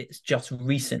that it's just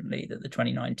recently that the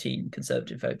 2019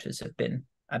 Conservative voters have been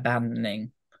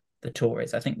abandoning the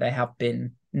Tories. I think they have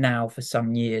been now for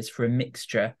some years, for a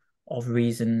mixture of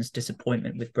reasons: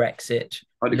 disappointment with Brexit,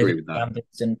 I'd agree with that,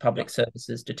 standards and public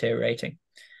services deteriorating.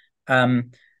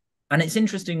 And it's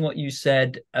interesting what you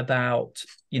said about,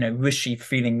 Rishi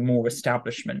feeling more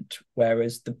establishment,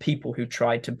 whereas the people who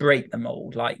tried to break the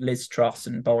mold, like Liz Truss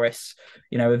and Boris,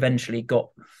 eventually got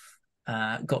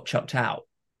chucked out.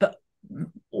 But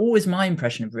always my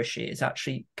impression of Rishi is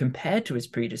actually, compared to his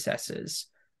predecessors,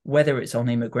 whether it's on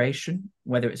immigration,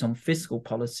 whether it's on fiscal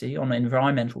policy, on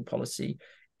environmental policy,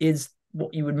 is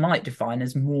what you might define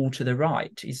as more to the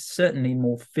right. He's certainly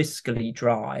more fiscally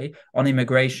dry. On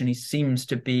immigration, he seems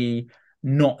to be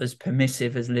not as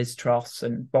permissive as Liz Truss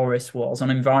and Boris was. On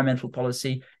environmental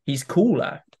policy, he's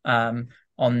cooler on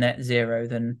net zero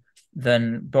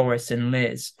than Boris and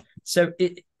Liz. So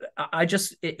it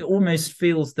almost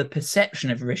feels, the perception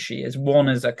of Rishi as one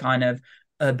as a kind of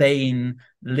urbane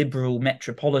liberal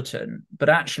metropolitan, but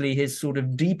actually his sort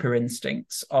of deeper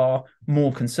instincts are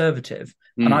more conservative.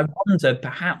 And I wonder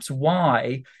perhaps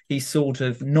why he's sort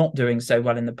of not doing so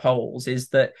well in the polls is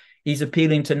that he's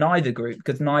appealing to neither group,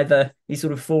 because he's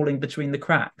sort of falling between the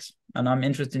cracks. And I'm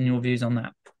interested in your views on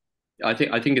that. I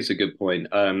think it's a good point.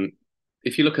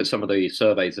 If you look at some of the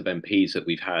surveys of MPs that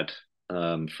we've had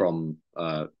from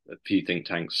a few think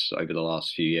tanks over the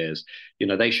last few years,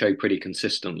 they show pretty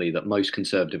consistently that most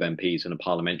Conservative MPs in a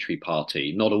parliamentary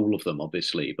party, not all of them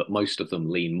obviously, but most of them,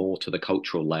 lean more to the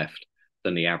cultural left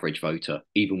than the average voter,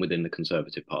 even within the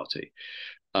Conservative Party.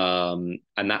 And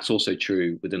that's also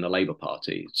true within the Labour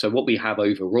Party. So what we have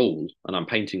overall, and I'm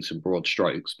painting some broad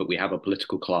strokes, but we have a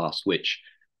political class which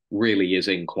really is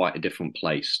in quite a different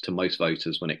place to most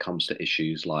voters when it comes to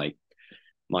issues like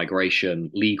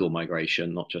migration, legal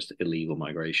migration, not just illegal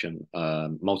migration,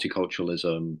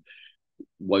 multiculturalism,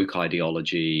 woke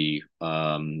ideology,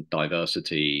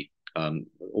 diversity,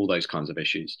 all those kinds of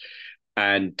issues.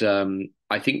 And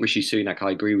I think Rishi Sunak,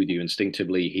 I agree with you,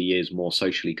 instinctively, he is more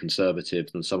socially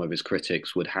conservative than some of his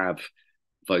critics would have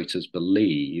voters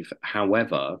believe.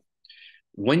 However,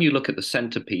 when you look at the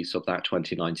centerpiece of that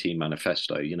 2019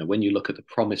 manifesto, when you look at the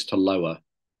promise to lower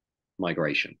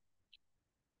migration,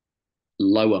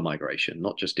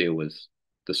 not just deal with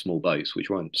the small boats, which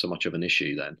weren't so much of an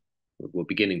issue then, were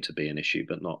beginning to be an issue,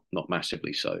 but not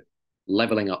massively so.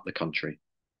 Leveling up the country,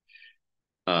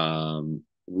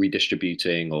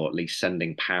 redistributing, or at least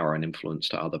sending power and influence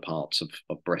to other parts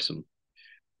of Britain.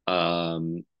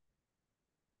 That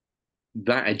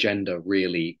agenda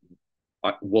really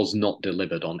was not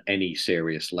delivered on any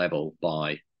serious level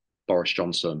by Boris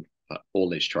Johnson or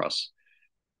Liz Truss.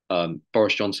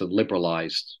 Boris Johnson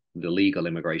liberalised the legal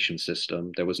immigration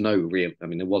system. There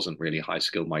wasn't really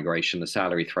high-skilled migration. The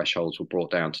salary thresholds were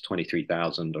brought down to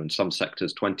 23,000, or in some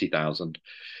sectors 20,000.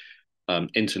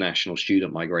 International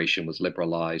student migration was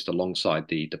liberalised alongside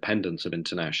the dependence of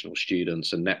international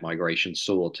students, and net migration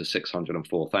soared to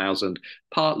 604,000,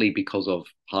 partly because of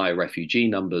high refugee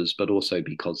numbers, but also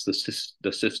because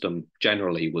the system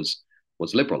generally was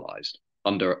liberalised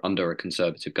under a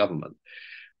Conservative government.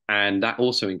 And that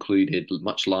also included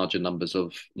much larger numbers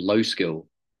of low-skill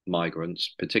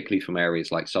migrants, particularly from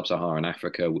areas like sub-Saharan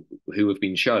Africa, who have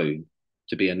been shown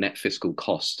to be a net fiscal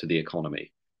cost to the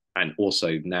economy, and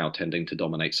also now tending to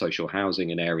dominate social housing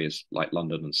in areas like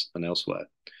London and elsewhere.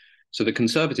 So the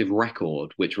Conservative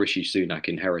record, which Rishi Sunak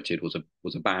inherited, was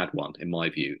a bad one in my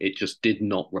view. It just did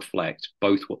not reflect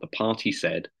both what the party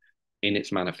said in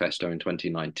its manifesto in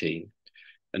 2019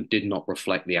 and did not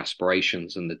reflect the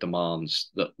aspirations and the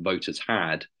demands that voters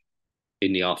had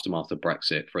in the aftermath of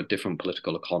Brexit for a different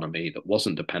political economy that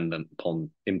wasn't dependent upon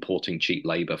importing cheap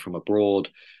labour from abroad,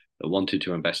 that wanted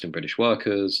to invest in British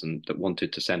workers, and that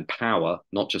wanted to send power,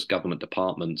 not just government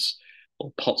departments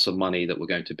or pots of money that were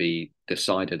going to be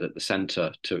decided at the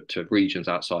centre to regions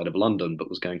outside of London, but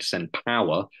was going to send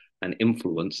power and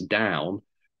influence down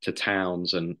to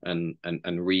towns and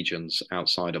regions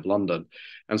outside of London.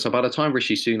 And so by the time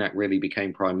Rishi Sunak really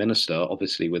became Prime Minister,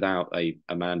 obviously without a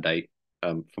mandate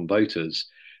from voters,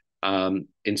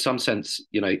 in some sense,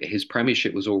 his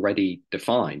premiership was already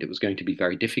defined. It was going to be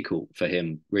very difficult for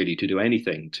him really to do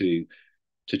anything to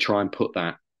try and put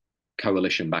that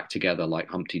coalition back together like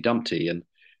Humpty Dumpty. And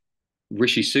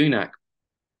Rishi Sunak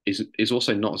is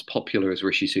also not as popular as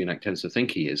Rishi Sunak tends to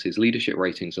think he is. His leadership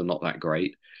ratings are not that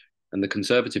great. And the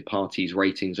Conservative Party's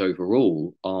ratings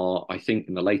overall are, I think,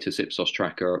 in the latest Ipsos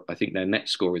tracker, I think their net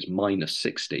score is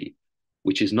 -60,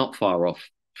 which is not far off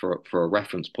for a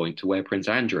reference point to where Prince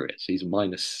Andrew is. He's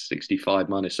 -65,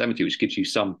 -70, which gives you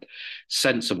some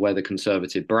sense of where the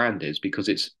Conservative brand is, because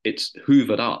it's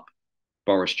hoovered up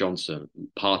Boris Johnson,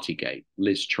 Partygate,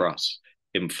 Liz Truss,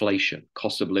 inflation,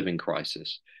 cost of living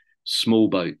crisis, small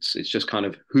boats. It's just kind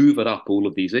of hoovered up all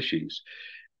of these issues.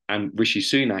 And Rishi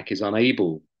Sunak is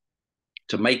unable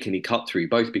to make any cut through,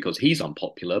 both because he's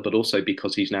unpopular, but also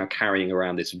because he's now carrying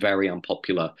around this very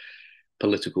unpopular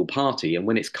political party. And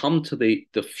when it's come to the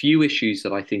few issues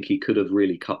that I think he could have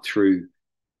really cut through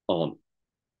on,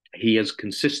 he has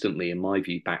consistently, in my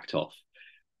view, backed off.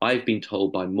 I've been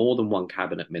told by more than one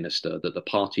cabinet minister that the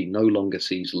party no longer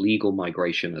sees legal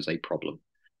migration as a problem,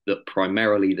 that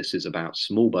primarily this is about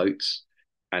small boats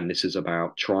and this is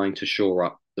about trying to shore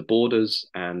up the borders,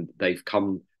 and they've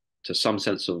come to some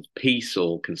sense of peace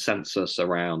or consensus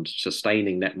around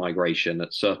sustaining net migration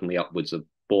at certainly upwards of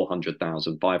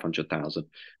 400,000, 500,000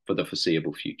 for the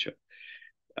foreseeable future,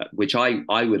 which I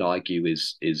would argue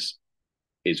is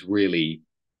really,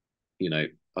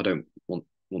 I don't want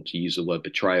to use the word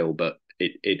betrayal, but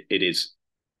it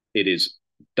is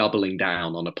doubling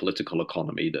down on a political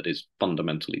economy that is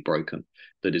fundamentally broken,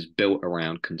 that is built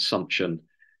around consumption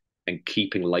and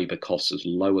keeping labour costs as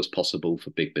low as possible for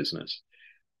big business.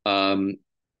 And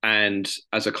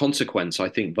as a consequence, I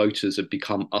think voters have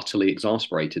become utterly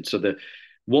exasperated. So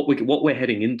what we're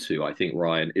heading into, I think,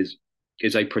 Ryan, is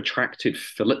a protracted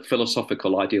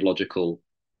philosophical, ideological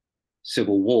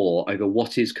civil war over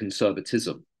what is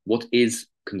conservatism. What is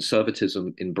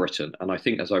conservatism in Britain? And I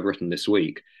think, as I've written this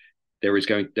week, there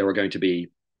are going to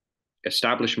be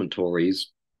establishment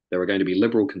Tories, there are going to be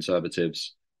liberal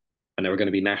conservatives, and there are going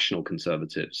to be national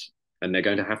conservatives, and they're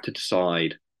going to have to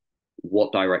decide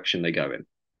what direction they go in.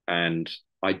 And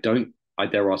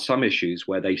there are some issues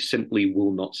where they simply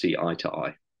will not see eye to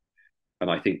eye. And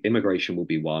I think immigration will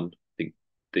be one. I think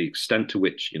the extent to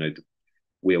which,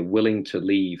 we are willing to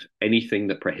leave anything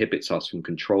that prohibits us from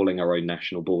controlling our own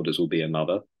national borders will be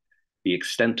another. The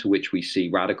extent to which we see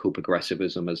radical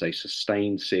progressivism as a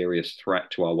sustained, serious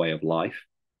threat to our way of life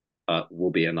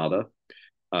will be another.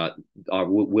 Our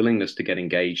willingness to get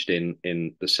engaged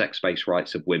in the sex-based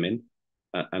rights of women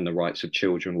and the rights of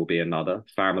children will be another.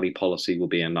 Family policy will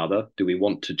be another. Do we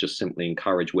want to just simply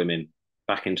encourage women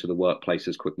back into the workplace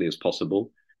as quickly as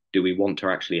possible? Do we want to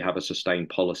actually have a sustained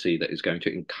policy that is going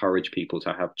to encourage people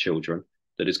to have children,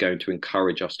 that is going to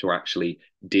encourage us to actually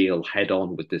deal head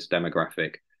on with this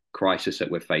demographic crisis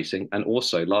that we're facing? And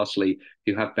also, lastly,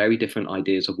 you have very different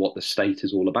ideas of what the state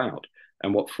is all about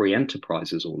and what free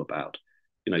enterprise is all about.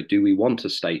 Do we want a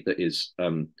state that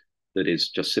is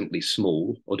just simply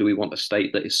small, or do we want a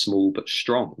state that is small but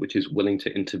strong, which is willing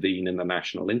to intervene in the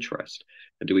national interest?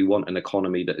 And do we want an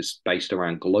economy that is based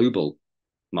around global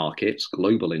markets,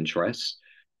 global interests,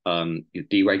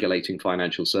 deregulating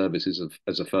financial services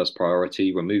as a first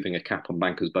priority, removing a cap on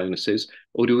bankers' bonuses?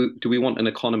 Or do we want an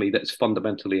economy that's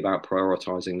fundamentally about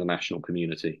prioritizing the national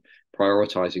community,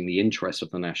 prioritizing the interests of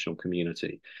the national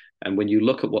community? And when you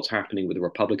look at what's happening with the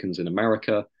Republicans in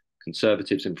America,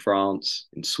 conservatives in France,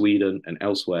 in Sweden, and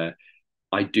elsewhere,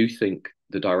 I do think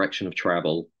the direction of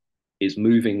travel is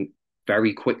moving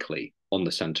very quickly on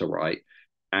the centre right.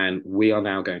 And we are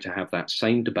now going to have that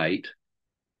same debate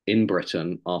in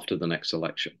Britain after the next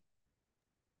election.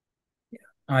 Yeah,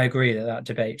 I agree that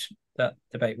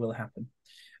debate will happen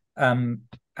and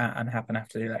happen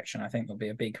after the election. I think there'll be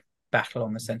a big battle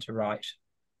on the centre right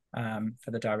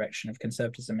for the direction of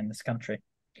conservatism in this country.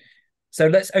 So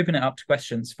let's open it up to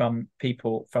questions from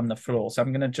people from the floor. So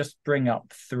I'm going to just bring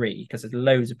up three because there's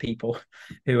loads of people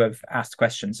who have asked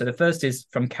questions. So the first is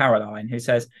from Caroline, who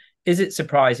says, is it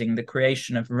surprising the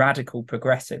creation of radical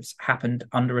progressives happened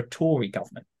under a Tory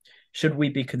government? Should we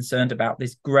be concerned about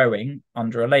this growing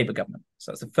under a Labour government?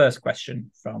 So that's the first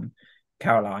question from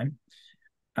Caroline.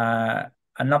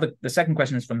 The second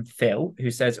question is from Phil,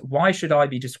 who says, why should I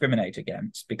be discriminated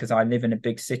against because I live in a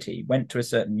big city, went to a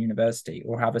certain university,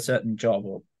 or have a certain job,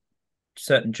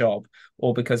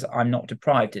 or because I'm not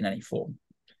deprived in any form?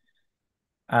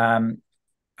 And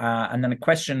then a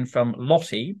question from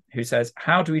Lottie, who says,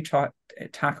 how do we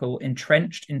tackle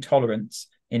entrenched intolerance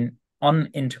in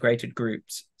unintegrated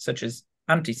groups such as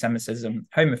anti-Semitism,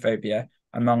 homophobia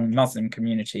among Muslim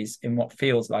communities in what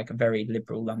feels like a very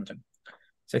liberal London?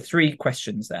 So three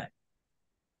questions there.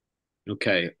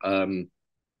 Okay. The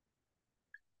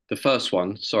first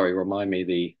one, sorry, remind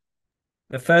me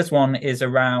The first one is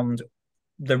around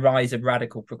the rise of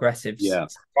radical progressives. Yeah.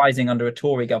 Rising under a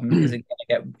Tory government. Is it going to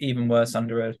get even worse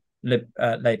under a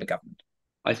Labour government?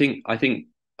 I think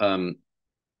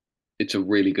it's a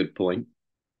really good point.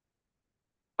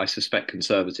 I suspect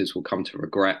Conservatives will come to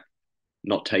regret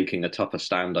not taking a tougher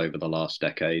stand over the last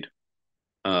decade.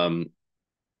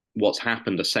 What's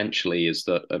happened essentially is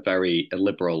that a very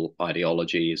illiberal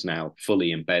ideology is now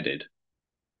fully embedded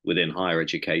within higher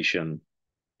education,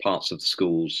 parts of the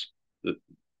schools, the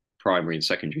primary and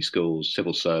secondary schools,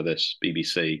 civil service,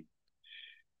 BBC,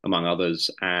 among others,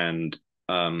 and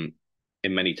in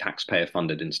many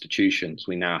taxpayer-funded institutions.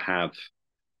 We now have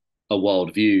a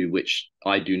worldview which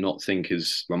I do not think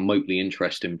is remotely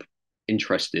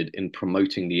interested in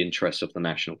promoting the interests of the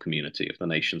national community, of the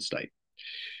nation state.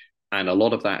 And a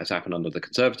lot of that has happened under the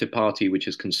Conservative Party, which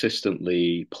has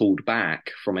consistently pulled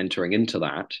back from entering into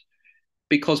that,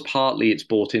 because partly it's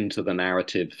bought into the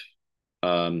narrative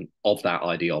of that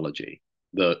ideology,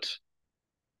 that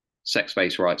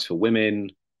sex-based rights for women,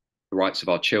 the rights of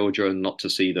our children, not to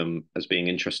see them as being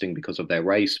interesting because of their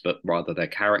race, but rather their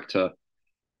character,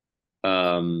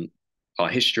 our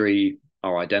history,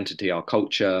 our identity, our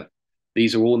culture,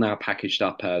 these are all now packaged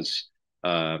up as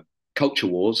culture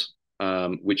wars,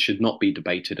 which should not be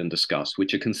debated and discussed,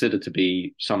 which are considered to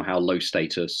be somehow low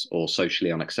status or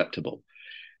socially unacceptable.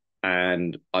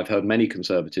 And I've heard many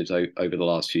Conservatives over the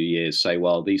last few years say,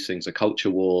 well, these things are culture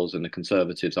wars and the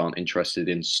Conservatives aren't interested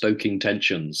in stoking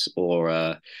tensions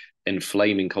or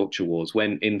inflaming culture wars,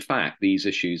 when in fact, these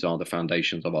issues are the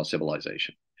foundations of our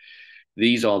civilization.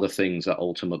 These are the things that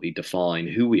ultimately define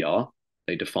who we are.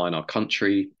 They define our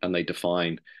country, and they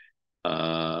define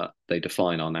our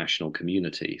national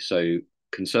community. So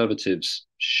Conservatives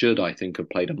should, I think, have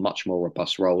played a much more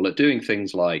robust role at doing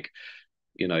things like,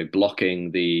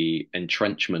 blocking the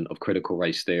entrenchment of critical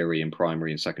race theory in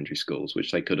primary and secondary schools,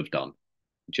 which they could have done.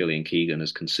 Gillian Keegan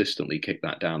has consistently kicked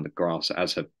that down the grass,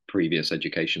 as have previous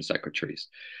education secretaries.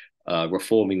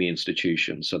 Reforming the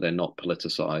institutions so they're not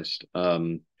politicized.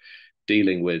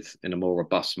 Dealing with, in a more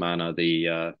robust manner,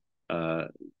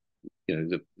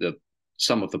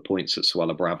 some of the points that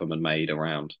Suella Braverman made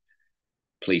around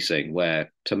policing,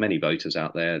 where to many voters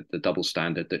out there, the double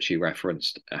standard that she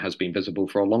referenced has been visible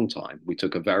for a long time. We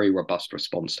took a very robust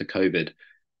response to COVID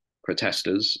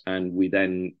protesters, and we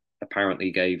then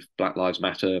apparently gave Black Lives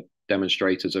Matter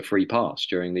demonstrators a free pass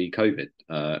during the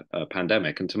COVID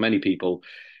pandemic. And to many people,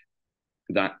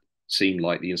 that seemed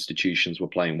like the institutions were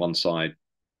playing one side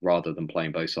rather than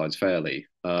playing both sides fairly.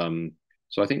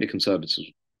 So I think the Conservatives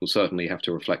will certainly have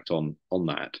to reflect on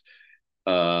that.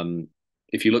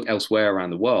 If you look elsewhere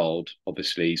around the world,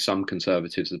 obviously some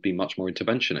Conservatives have been much more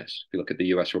interventionist. If you look at the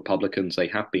US Republicans, they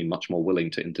have been much more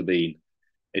willing to intervene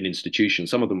in institutions.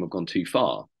 Some of them have gone too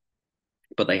far,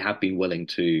 but they have been willing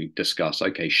to discuss,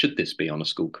 okay, should this be on a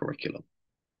school curriculum,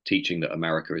 teaching that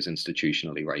America is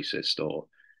institutionally racist, or,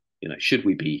 should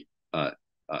we be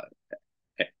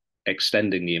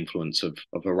extending the influence of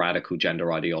a radical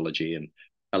gender ideology in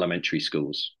elementary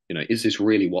schools? Is this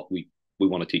really what we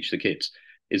want to teach the kids?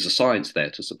 Is the science there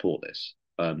to support this?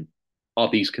 Are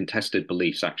these contested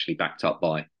beliefs actually backed up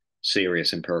by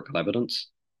serious empirical evidence,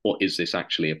 or is this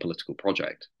actually a political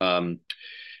project?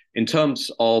 In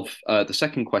terms of the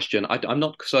second question, I'm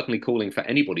not certainly calling for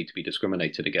anybody to be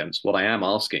discriminated against. What I am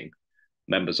asking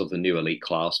members of the new elite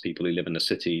class, people who live in the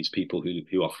cities, people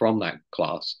who are from that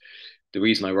class, the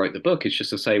reason I wrote the book is just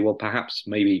to say, well, perhaps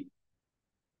maybe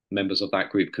members of that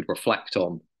group could reflect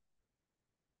on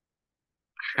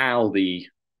how the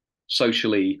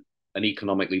socially and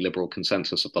economically liberal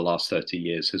consensus of the last 30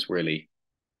 years has really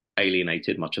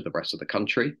alienated much of the rest of the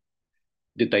country.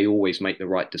 Did they always make the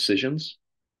right decisions?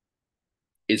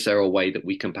 Is there a way that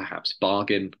we can perhaps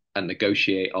bargain and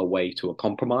negotiate our way to a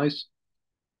compromise?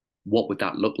 What would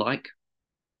that look like?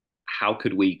 How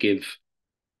could we give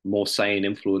more say and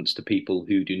influence to people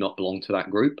who do not belong to that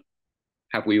group?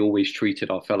 Have we always treated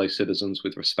our fellow citizens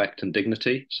with respect and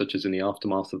dignity, such as in the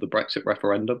aftermath of the Brexit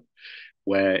referendum,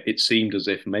 where it seemed as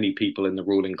if many people in the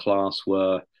ruling class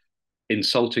were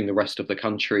insulting the rest of the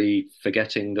country,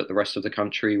 forgetting that the rest of the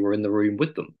country were in the room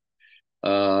with them?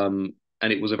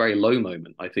 And it was a very low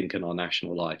moment, I think, in our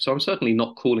national life. So I'm certainly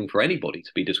not calling for anybody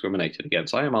to be discriminated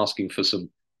against. I am asking for some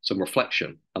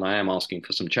reflection, and I am asking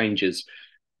for some changes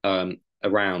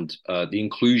around the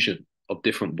inclusion of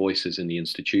different voices in the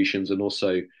institutions, and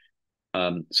also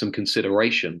some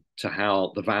consideration to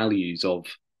how the values of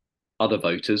other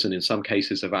voters, and in some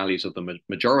cases the values of the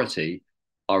majority,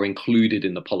 are included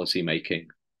in the policy making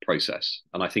process.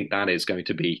 And I think that is going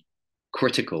to be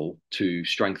critical to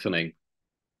strengthening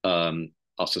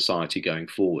our society going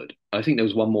forward. I think there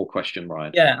was one more question,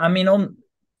 Ryan. Yeah, I mean,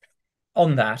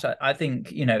 on that, I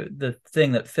think, you know, the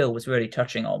thing that Phil was really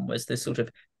touching on was this sort of,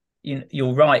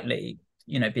 you're rightly,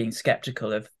 you know, being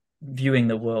skeptical of viewing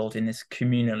the world in this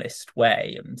communalist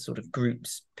way and sort of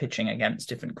groups pitching against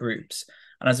different groups.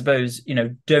 And I suppose, you know,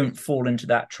 don't fall into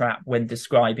that trap when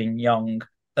describing young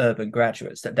urban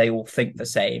graduates that they all think the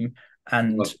same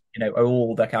and, you know, are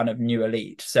all the kind of new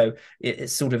elite. So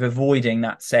it's sort of avoiding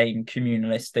that same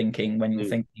communalist thinking when you're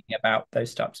thinking about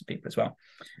those types of people as well.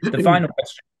 The final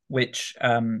question, which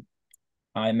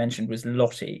I mentioned, was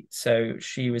Lottie. So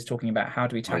she was talking about how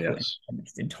do we tackle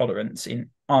intolerance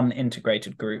in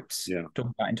unintegrated groups,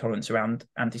 talking about intolerance around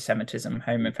anti-Semitism,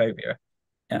 homophobia.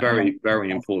 Very,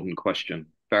 very important question.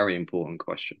 Very important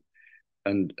question.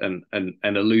 And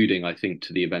alluding, I think,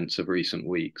 to the events of recent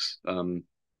weeks.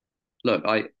 Look,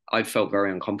 I felt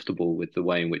very uncomfortable with the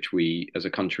way in which we as a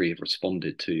country have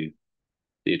responded to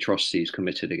the atrocities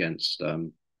committed against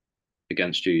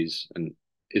Jews and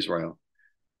Israel.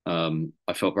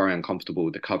 I felt very uncomfortable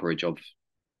with the coverage of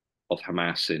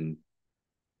Hamas in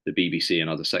the BBC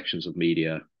and other sections of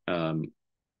media. And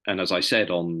as I said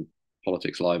on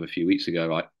Politics Live a few weeks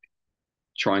ago,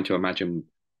 trying to imagine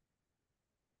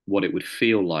what it would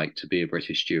feel like to be a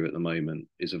British Jew at the moment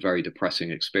is a very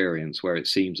depressing experience, where it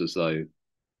seems as though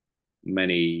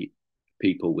many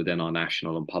people within our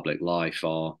national and public life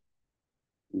are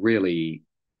really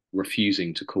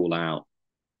refusing to call out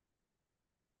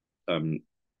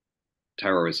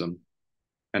terrorism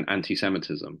and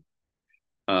anti-Semitism.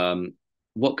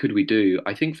 What could we do?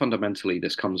 I think fundamentally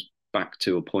this comes back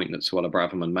to a point that Suella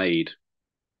Braverman made,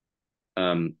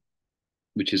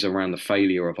 which is around the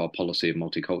failure of our policy of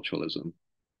multiculturalism.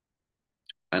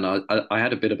 And I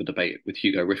had a bit of a debate with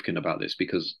Hugo Rifkin about this,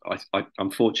 because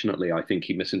unfortunately, I think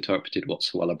he misinterpreted what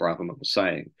Suella Braverman was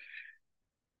saying.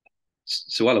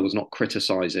 Suella was not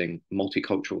criticizing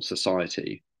multicultural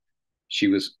society. She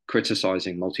was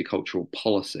criticizing multicultural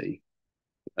policy.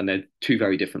 And they're two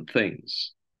very different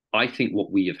things. I think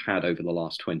what we have had over the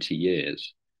last 20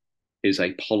 years is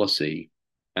a policy,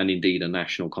 and indeed a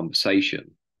national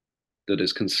conversation, that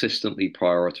has consistently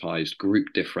prioritized group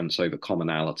difference over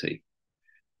commonality.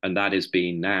 And that has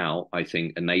been now, I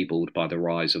think, enabled by the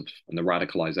rise of and the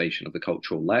radicalization of the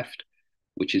cultural left,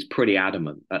 which is pretty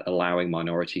adamant at allowing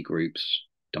minority groups,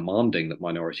 demanding that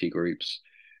minority groups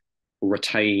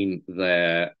retain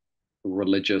their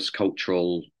religious,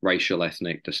 cultural, racial,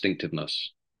 ethnic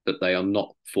distinctiveness, that they are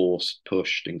not forced,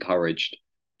 pushed, encouraged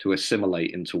to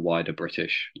assimilate into wider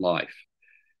British life.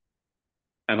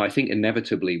 And I think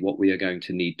inevitably what we are going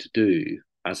to need to do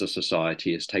as a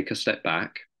society is take a step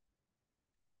back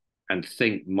and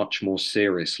think much more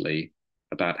seriously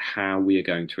about how we are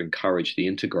going to encourage the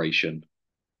integration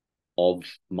of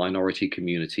minority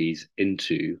communities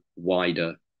into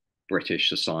wider British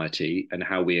society, and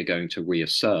how we are going to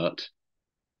reassert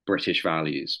British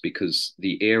values, because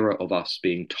the era of us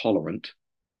being tolerant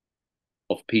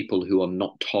of people who are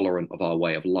not tolerant of our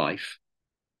way of life,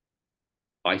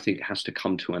 I think has to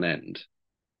come to an end.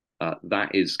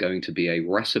 That is going to be a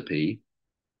recipe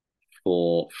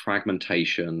for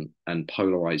fragmentation and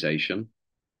polarization,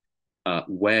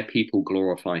 where people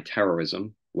glorify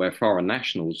terrorism, where foreign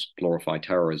nationals glorify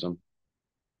terrorism.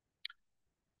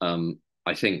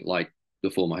 I think, like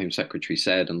the former Home Secretary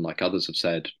said, and like others have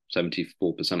said,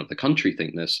 74% of the country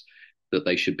think this, that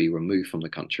they should be removed from the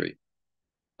country.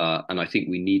 And I think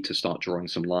we need to start drawing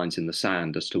some lines in the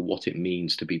sand as to what it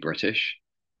means to be British,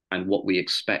 and what we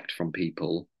expect from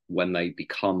people when they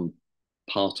become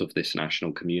part of this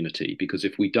national community. Because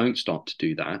if we don't start to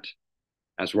do that,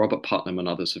 as Robert Putnam and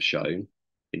others have shown,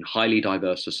 in highly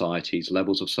diverse societies,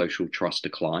 levels of social trust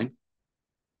decline.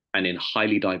 And in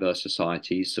highly diverse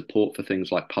societies, support for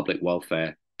things like public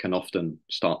welfare can often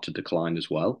start to decline as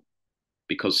well,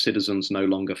 because citizens no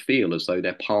longer feel as though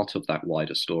they're part of that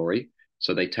wider story.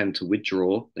 So they tend to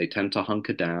withdraw, they tend to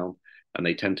hunker down, and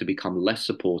they tend to become less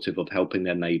supportive of helping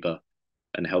their neighbor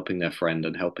and helping their friend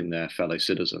and helping their fellow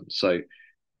citizens. So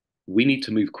we need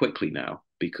to move quickly now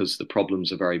because the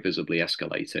problems are very visibly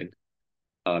escalating.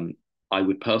 Um, I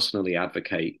would personally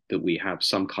advocate that we have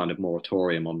some kind of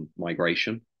moratorium on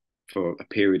migration for a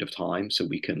period of time so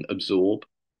we can absorb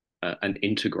and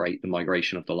integrate the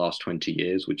migration of the last 20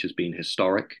 years, which has been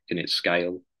historic in its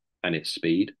scale and its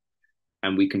speed.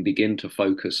 And we can begin to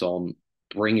focus on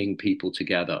bringing people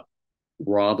together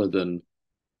rather than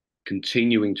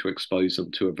continuing to expose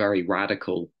them to a very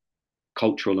radical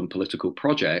cultural and political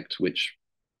project, which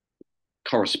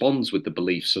corresponds with the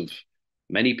beliefs of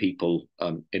many people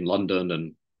in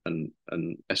London and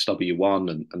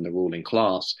SW1 and the ruling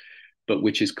class, but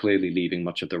which is clearly leaving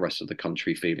much of the rest of the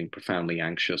country feeling profoundly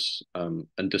anxious and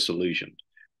disillusioned.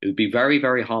 It would be very,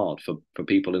 very hard for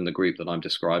people in the group that I'm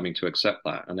describing to accept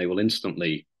that, and they will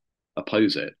instantly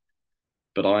oppose it.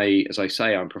 But as I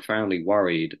say, I'm profoundly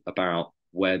worried about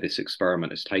where this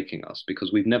experiment is taking us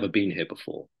because we've never been here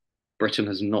before. Britain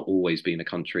has not always been a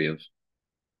country of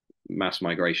mass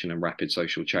migration and rapid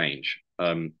social change.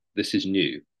 This is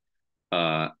new.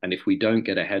 And if we don't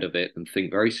get ahead of it and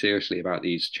think very seriously about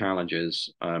these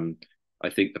challenges, I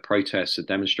think the protests and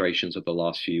demonstrations of the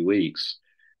last few weeks,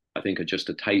 I think, are just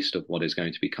a taste of what is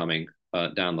going to be coming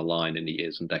down the line in the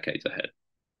years and decades ahead.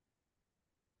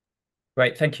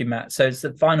 Great, thank you, Matt. So it's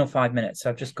the final 5 minutes. So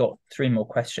I've just got 3 more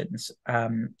questions.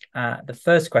 The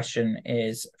first question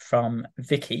is from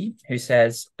Vicky, who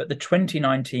says, but the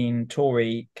 2019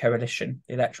 Tory coalition,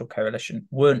 the electoral coalition,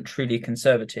 weren't truly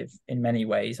conservative in many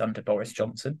ways under Boris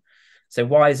Johnson. So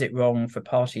why is it wrong for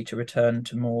party to return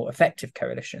to more effective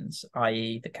coalitions,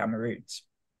 i.e. the Cameroons?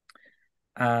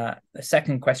 The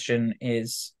second question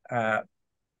is,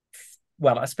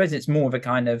 well, I suppose it's more of a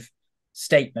kind of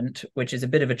statement, which is a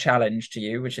bit of a challenge to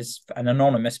you, which is an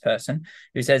anonymous person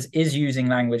who says, is using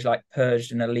language like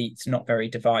purged and elites not very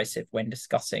divisive when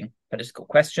discussing political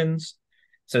questions?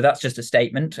 So that's just a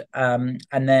statement. And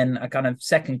then a kind of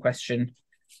second question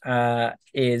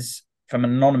is from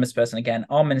an anonymous person again,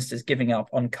 are ministers giving up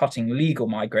on cutting legal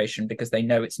migration because they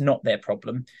know it's not their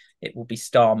problem? It will be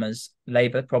Starmer's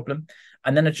Labour problem.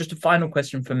 And then just a final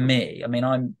question from me. I mean,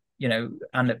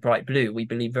 and at Bright Blue, we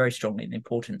believe very strongly in the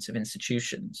importance of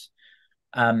institutions.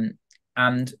 And,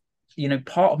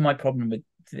 part of my problem with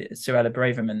Suella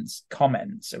Braverman's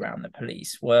comments around the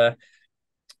police were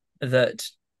that,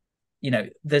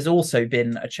 there's also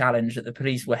been a challenge that the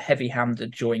police were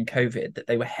heavy-handed during COVID, that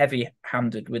they were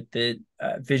heavy-handed with the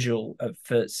visual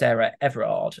for Sarah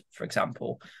Everard, for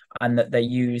example, and that they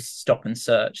used stop and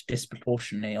search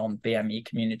disproportionately on BME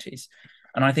communities.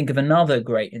 And I think of another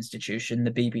great institution,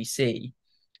 the BBC,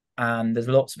 and there's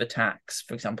lots of attacks,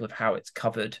 for example, of how it's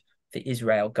covered the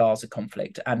Israel-Gaza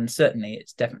conflict. And certainly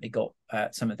it's definitely got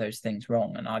some of those things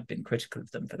wrong, and I've been critical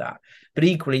of them for that. But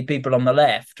equally, people on the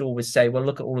left always say, well,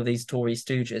 look at all of these Tory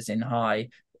stooges in high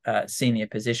senior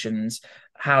positions,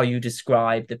 how you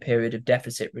describe the period of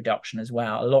deficit reduction as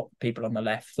well. A lot of people on the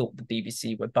left thought the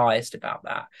BBC were biased about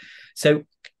that. So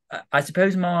I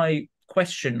suppose my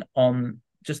question on,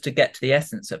 just to get to the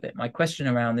essence of it, my question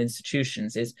around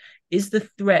institutions is the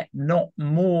threat not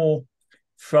more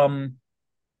from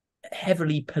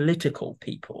heavily political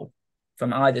people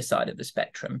from either side of the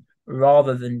spectrum,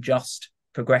 rather than just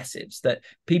progressives, that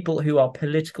people who are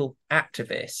political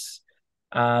activists,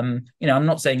 I'm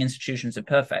not saying institutions are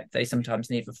perfect, they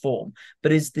sometimes need reform,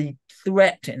 but is the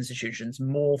threat to institutions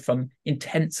more from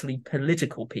intensely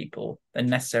political people than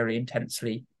necessarily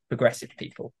intensely progressive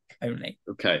people only?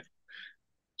 Okay.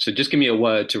 So just give me a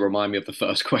word to remind me of the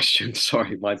first question.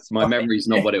 Sorry, my memory is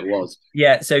not what it was.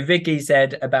 Yeah, so Vicky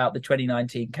said about the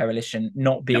 2019 coalition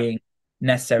not being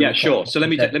necessarily. Yeah, sure. So let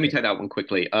me take that one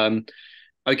quickly.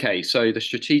 Okay, so the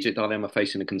strategic dilemma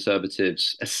facing the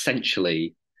Conservatives,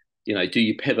 essentially, do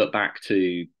you pivot back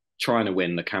to trying to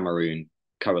win the Cameroon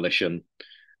coalition,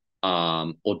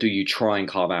 or do you try and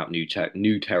carve out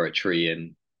new territory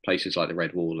in places like the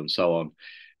Red Wall and so on?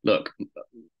 Look,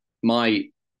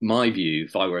 my view,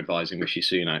 if I were advising Rishi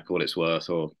Sunak, what it's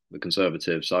worth, or the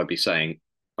Conservatives, I'd be saying,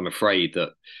 I'm afraid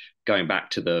that going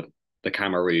back to the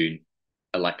Cameroon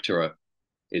electorate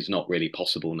is not really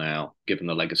possible now, given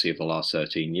the legacy of the last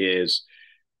 13 years.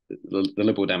 The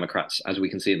Liberal Democrats, as we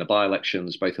can see in the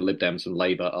by-elections, both the Lib Dems and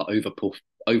Labour are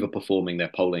overperforming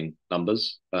their polling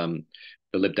numbers. The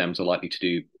Lib Dems are likely to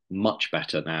do much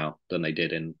better now than they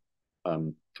did in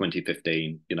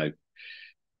 2015.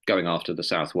 going after the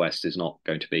Southwest is not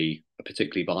going to be a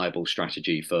particularly viable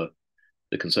strategy for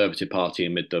the Conservative Party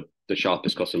amid the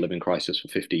sharpest cost of living crisis for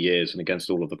 50 years and against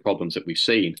all of the problems that we've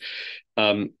seen.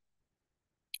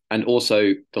 And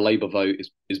also, the Labour vote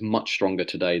is much stronger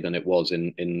today than it was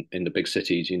in the big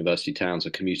cities, university towns,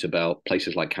 a commuter belt,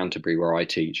 places like Canterbury, where I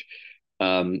teach,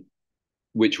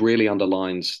 which really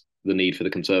underlines the need for the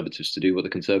Conservatives to do what the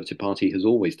Conservative Party has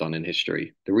always done in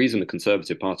history. The reason the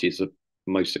Conservative Party is the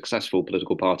most successful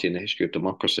political party in the history of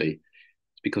democracy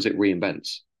is because it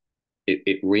reinvents.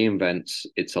 It reinvents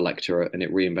its electorate and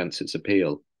it reinvents its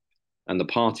appeal. And the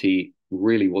party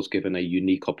really was given a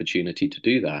unique opportunity to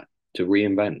do that, to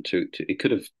reinvent. It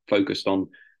could have focused on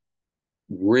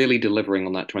really delivering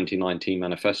on that 2019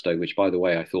 manifesto, which, by the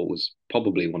way, I thought was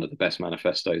probably one of the best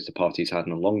manifestos the party's had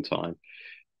in a long time.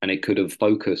 And it could have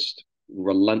focused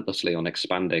relentlessly on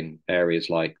expanding areas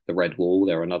like the Red Wall.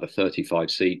 There are another 35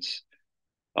 seats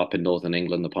up in Northern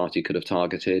England the party could have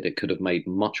targeted. It could have made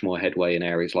much more headway in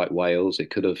areas like Wales. It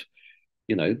could have,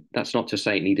 that's not to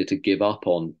say it needed to give up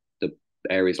on the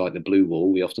areas like the Blue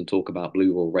Wall. We often talk about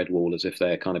Blue Wall, Red Wall as if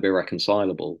they're kind of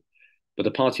irreconcilable. But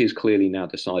the party has clearly now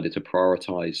decided to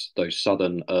prioritise those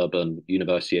southern, urban,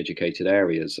 university-educated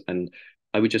areas. And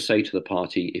I would just say to the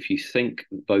party, if you think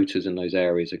voters in those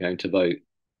areas are going to vote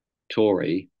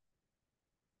Tory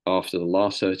after the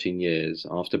last 13 years,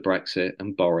 after Brexit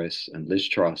and Boris and Liz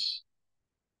Truss,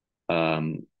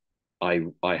 I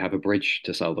have a bridge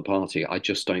to sell the party. I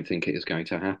just don't think it is going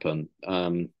to happen.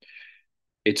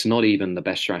 It's not even the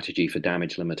best strategy for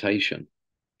damage limitation.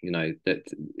 That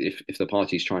if the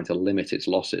party is trying to limit its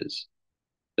losses,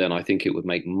 then I think it would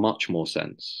make much more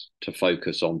sense to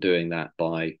focus on doing that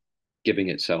by giving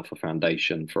itself a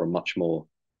foundation for a much more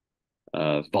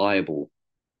viable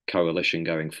coalition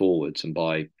going forwards and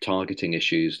by targeting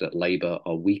issues that Labour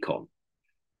are weak on.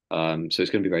 So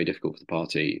it's going to be very difficult for the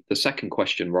party. The second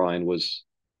question, Ryan, was...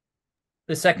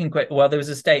 The second question, well, there was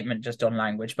a statement just on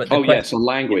language, but yes, on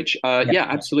language. Yeah,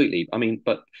 absolutely. I mean,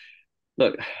 but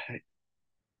look,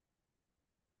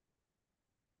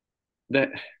 there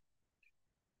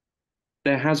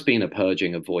has been a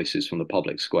purging of voices from the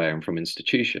public square and from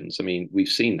institutions. I mean, we've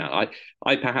seen that.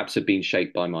 I perhaps have been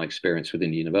shaped by my experience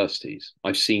within universities.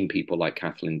 I've seen people like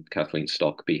Kathleen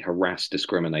Stock be harassed,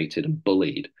 discriminated, and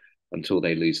bullied until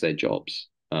they lose their jobs.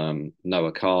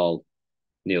 Noah Carl,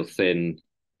 Neil Thin,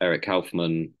 Eric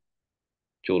Kaufman,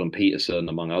 Jordan Peterson,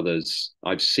 among others.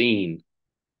 I've seen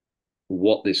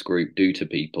what this group do to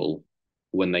people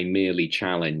when they merely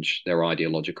challenge their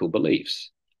ideological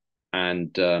beliefs.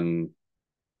 And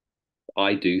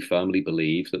I do firmly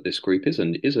believe that this group is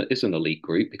an elite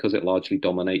group because it largely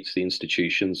dominates the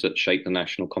institutions that shape the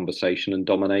national conversation and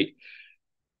dominate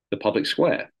the public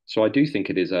square. So I do think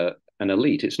it is an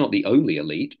elite. It's not the only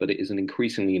elite, but it is an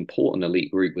increasingly important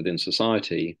elite group within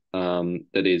society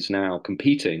that is now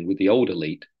competing with the old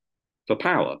elite for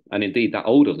power. And indeed, that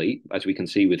old elite, as we can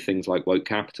see with things like woke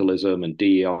capitalism and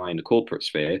DEI in the corporate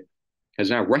sphere, has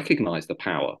now recognized the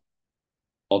power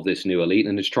of this new elite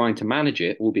and is trying to manage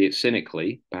it, albeit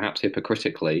cynically, perhaps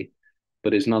hypocritically,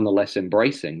 but is nonetheless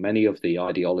embracing many of the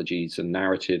ideologies and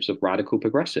narratives of radical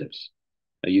progressives.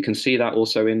 You can see that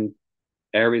also in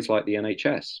areas like the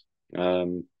NHS, where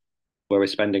we're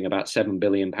spending about £7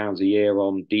 billion a year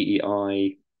on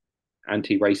DEI,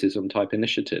 anti-racism type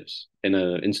initiatives in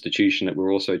an institution that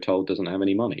we're also told doesn't have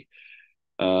any money.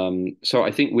 So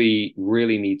I think we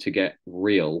really need to get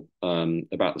real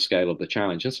about the scale of the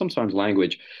challenge. And sometimes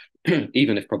language,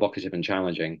 even if provocative and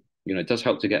challenging, it does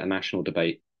help to get a national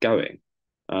debate going.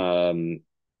 And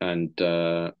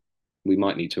we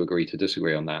might need to agree to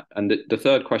disagree on that. And the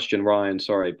third question, Ryan,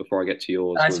 sorry, before I get to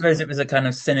yours. I suppose it was a kind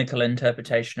of cynical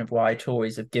interpretation of why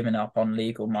Tories have given up on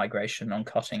legal migration, on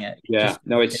cutting it. Yeah,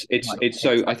 no, it's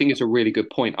so I think it's a really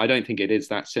good point. I don't think it is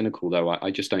that cynical, though.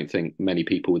 I just don't think many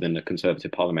people within the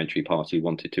Conservative Parliamentary Party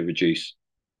wanted to reduce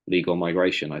legal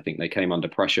migration. I think they came under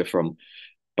pressure from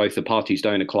both the party's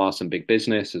donor class and big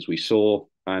business, as we saw,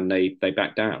 and they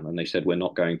backed down and they said, we're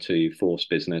not going to force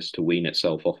business to wean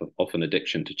itself off an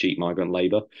addiction to cheap migrant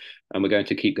labour, and we're going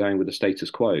to keep going with the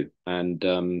status quo.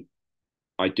 And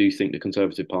I do think the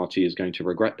Conservative Party is going to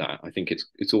regret that. I think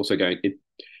it's also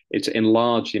it's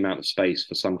enlarged the amount of space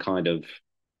for some kind of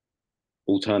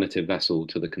alternative vessel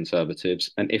to the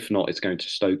Conservatives, and if not, it's going to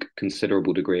stoke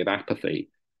considerable degree of apathy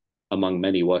among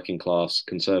many working class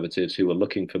Conservatives who are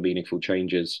looking for meaningful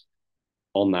changes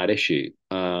on that issue.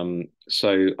 But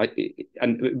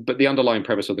the underlying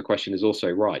premise of the question is also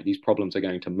right. These problems are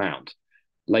going to mount.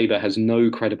 Labour has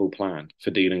no credible plan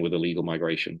for dealing with illegal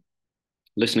migration.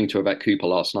 listening to Yvette Cooper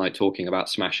last night talking about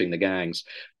smashing the gangs.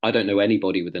 I don't know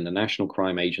anybody within the National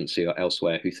Crime Agency or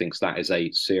elsewhere who thinks that is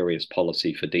a serious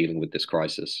policy for dealing with this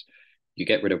crisis. You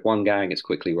get rid of one gang, it's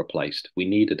quickly replaced. We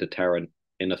need a deterrent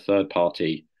in a third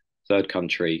party, third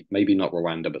country, maybe not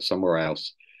Rwanda, but somewhere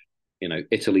else. You know,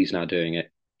 Italy's now doing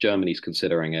it. Germany's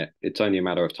considering it. It's only a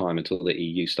matter of time until the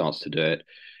EU starts to do it.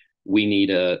 We need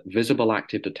a visible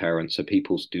active deterrent so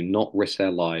people do not risk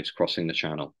their lives crossing the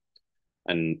channel.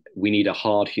 And we need a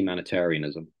hard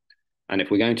humanitarianism. And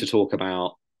if we're going to talk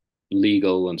about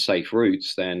legal and safe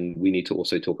routes, then we need to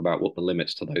also talk about what the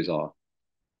limits to those are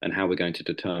and how we're going to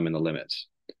determine the limits.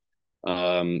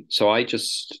 So I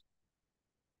just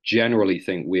generally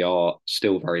think we are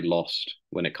still very lost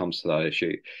when it comes to that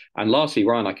issue. And lastly,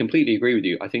 Ryan, I completely agree with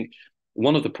you. I think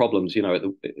one of the problems, you know, at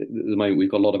the moment,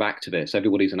 we've got a lot of activists.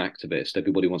 Everybody's an activist.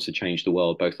 Everybody wants to change the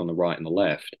world, both on the right and the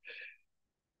left.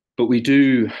 But we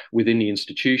do, within the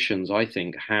institutions, I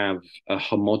think, have a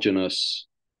homogenous,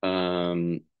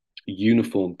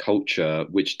 uniform culture,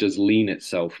 which does lean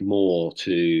itself more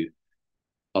to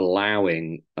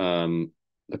allowing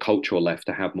the cultural left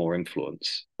to have more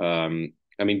influence.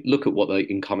 I mean, look at what the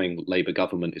incoming Labour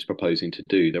government is proposing to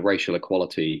do. The racial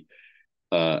equality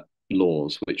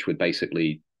laws, which would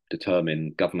basically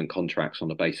determine government contracts on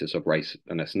the basis of race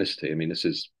and ethnicity. I mean, this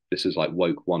is like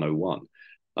woke 101.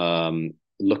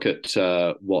 Look at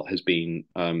what has been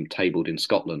tabled in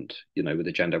Scotland, you know, with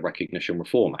the Gender Recognition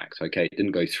Reform Act. Okay, it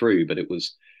didn't go through, but it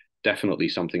was definitely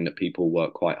something that people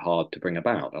worked quite hard to bring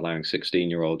about, allowing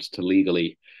 16-year-olds to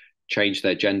legally change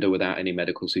their gender without any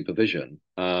medical supervision.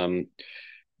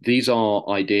 These are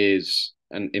ideas,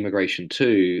 and immigration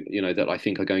too, you know, that I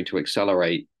think are going to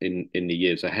accelerate in the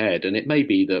years ahead. And it may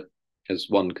be that, as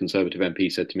one Conservative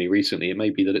MP said to me recently, it may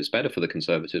be that it's better for the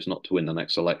Conservatives not to win the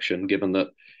next election, given that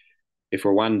if the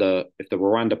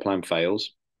Rwanda plan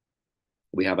fails,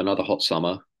 we have another hot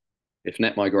summer. If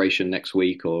net migration next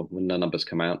week, or when the numbers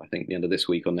come out, I think the end of this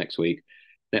week or next week,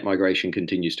 net migration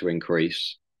continues to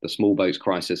increase, the small boats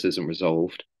crisis isn't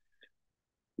resolved,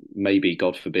 maybe,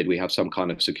 God forbid, we have some kind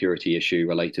of security issue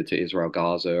related to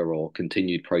Israel-Gaza or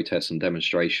continued protests and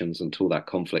demonstrations until that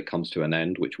conflict comes to an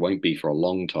end, which won't be for a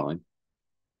long time.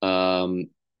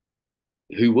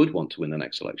 Who would want to win the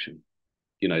next election?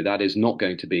 You know, that is not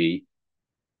going to be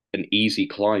an easy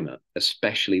climate,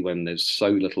 especially when there's so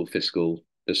little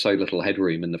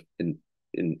headroom in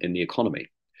the economy.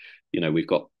 You know, we've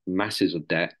got masses of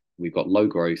debt, we've got low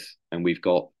growth, and we've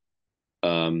got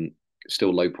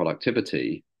still low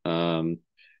productivity, and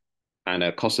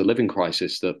a cost of living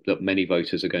crisis that many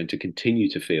voters are going to continue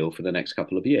to feel for the next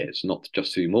couple of years, not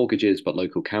just through mortgages, but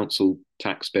local council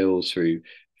tax bills, through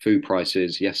food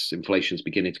prices. Yes, inflation's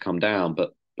beginning to come down,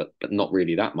 but not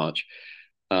really that much.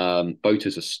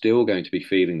 Voters are still going to be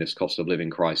feeling this cost of living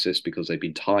crisis because they've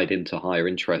been tied into higher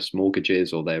interest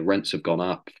mortgages, or their rents have gone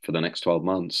up for the next 12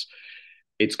 months.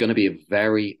 It's going to be a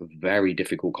very, very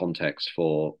difficult context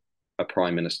for a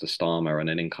Prime Minister Starmer and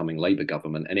an incoming Labour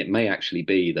government. And it may actually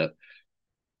be that,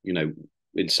 you know,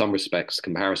 in some respects,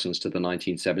 comparisons to the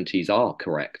 1970s are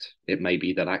correct. It may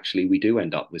be that actually we do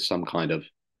end up with some kind of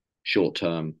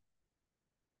short-term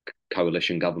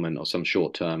coalition government or some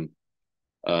short-term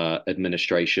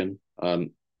administration. The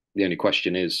only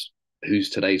question is,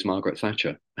 who's today's Margaret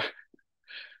Thatcher?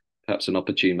 Perhaps an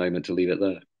opportune moment to leave it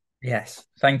there. Yes,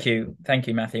 thank you,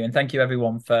 Matthew, and thank you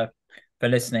everyone for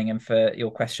listening and for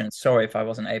your questions. Sorry if I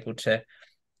wasn't able to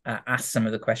ask some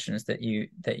of the questions that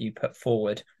you put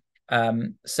forward.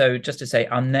 So just to say,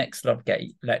 our next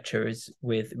Ludgate lecture is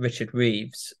with Richard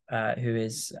Reeves, who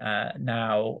is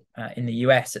now in the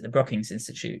US at the Brookings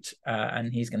Institute,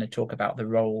 and he's going to talk about the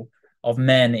role of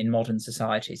men in modern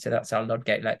society. So that's our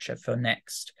Ludgate lecture for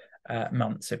next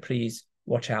month. So please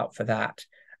watch out for that.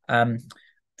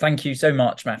 Thank you so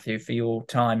much, Matthew, for your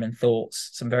time and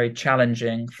thoughts. Some very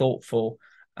challenging, thoughtful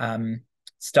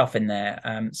stuff in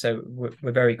there. So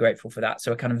we're very grateful for that.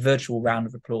 So a kind of virtual round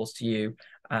of applause to you,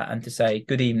 and to say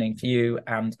good evening to you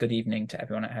and good evening to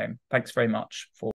everyone at home. Thanks very much for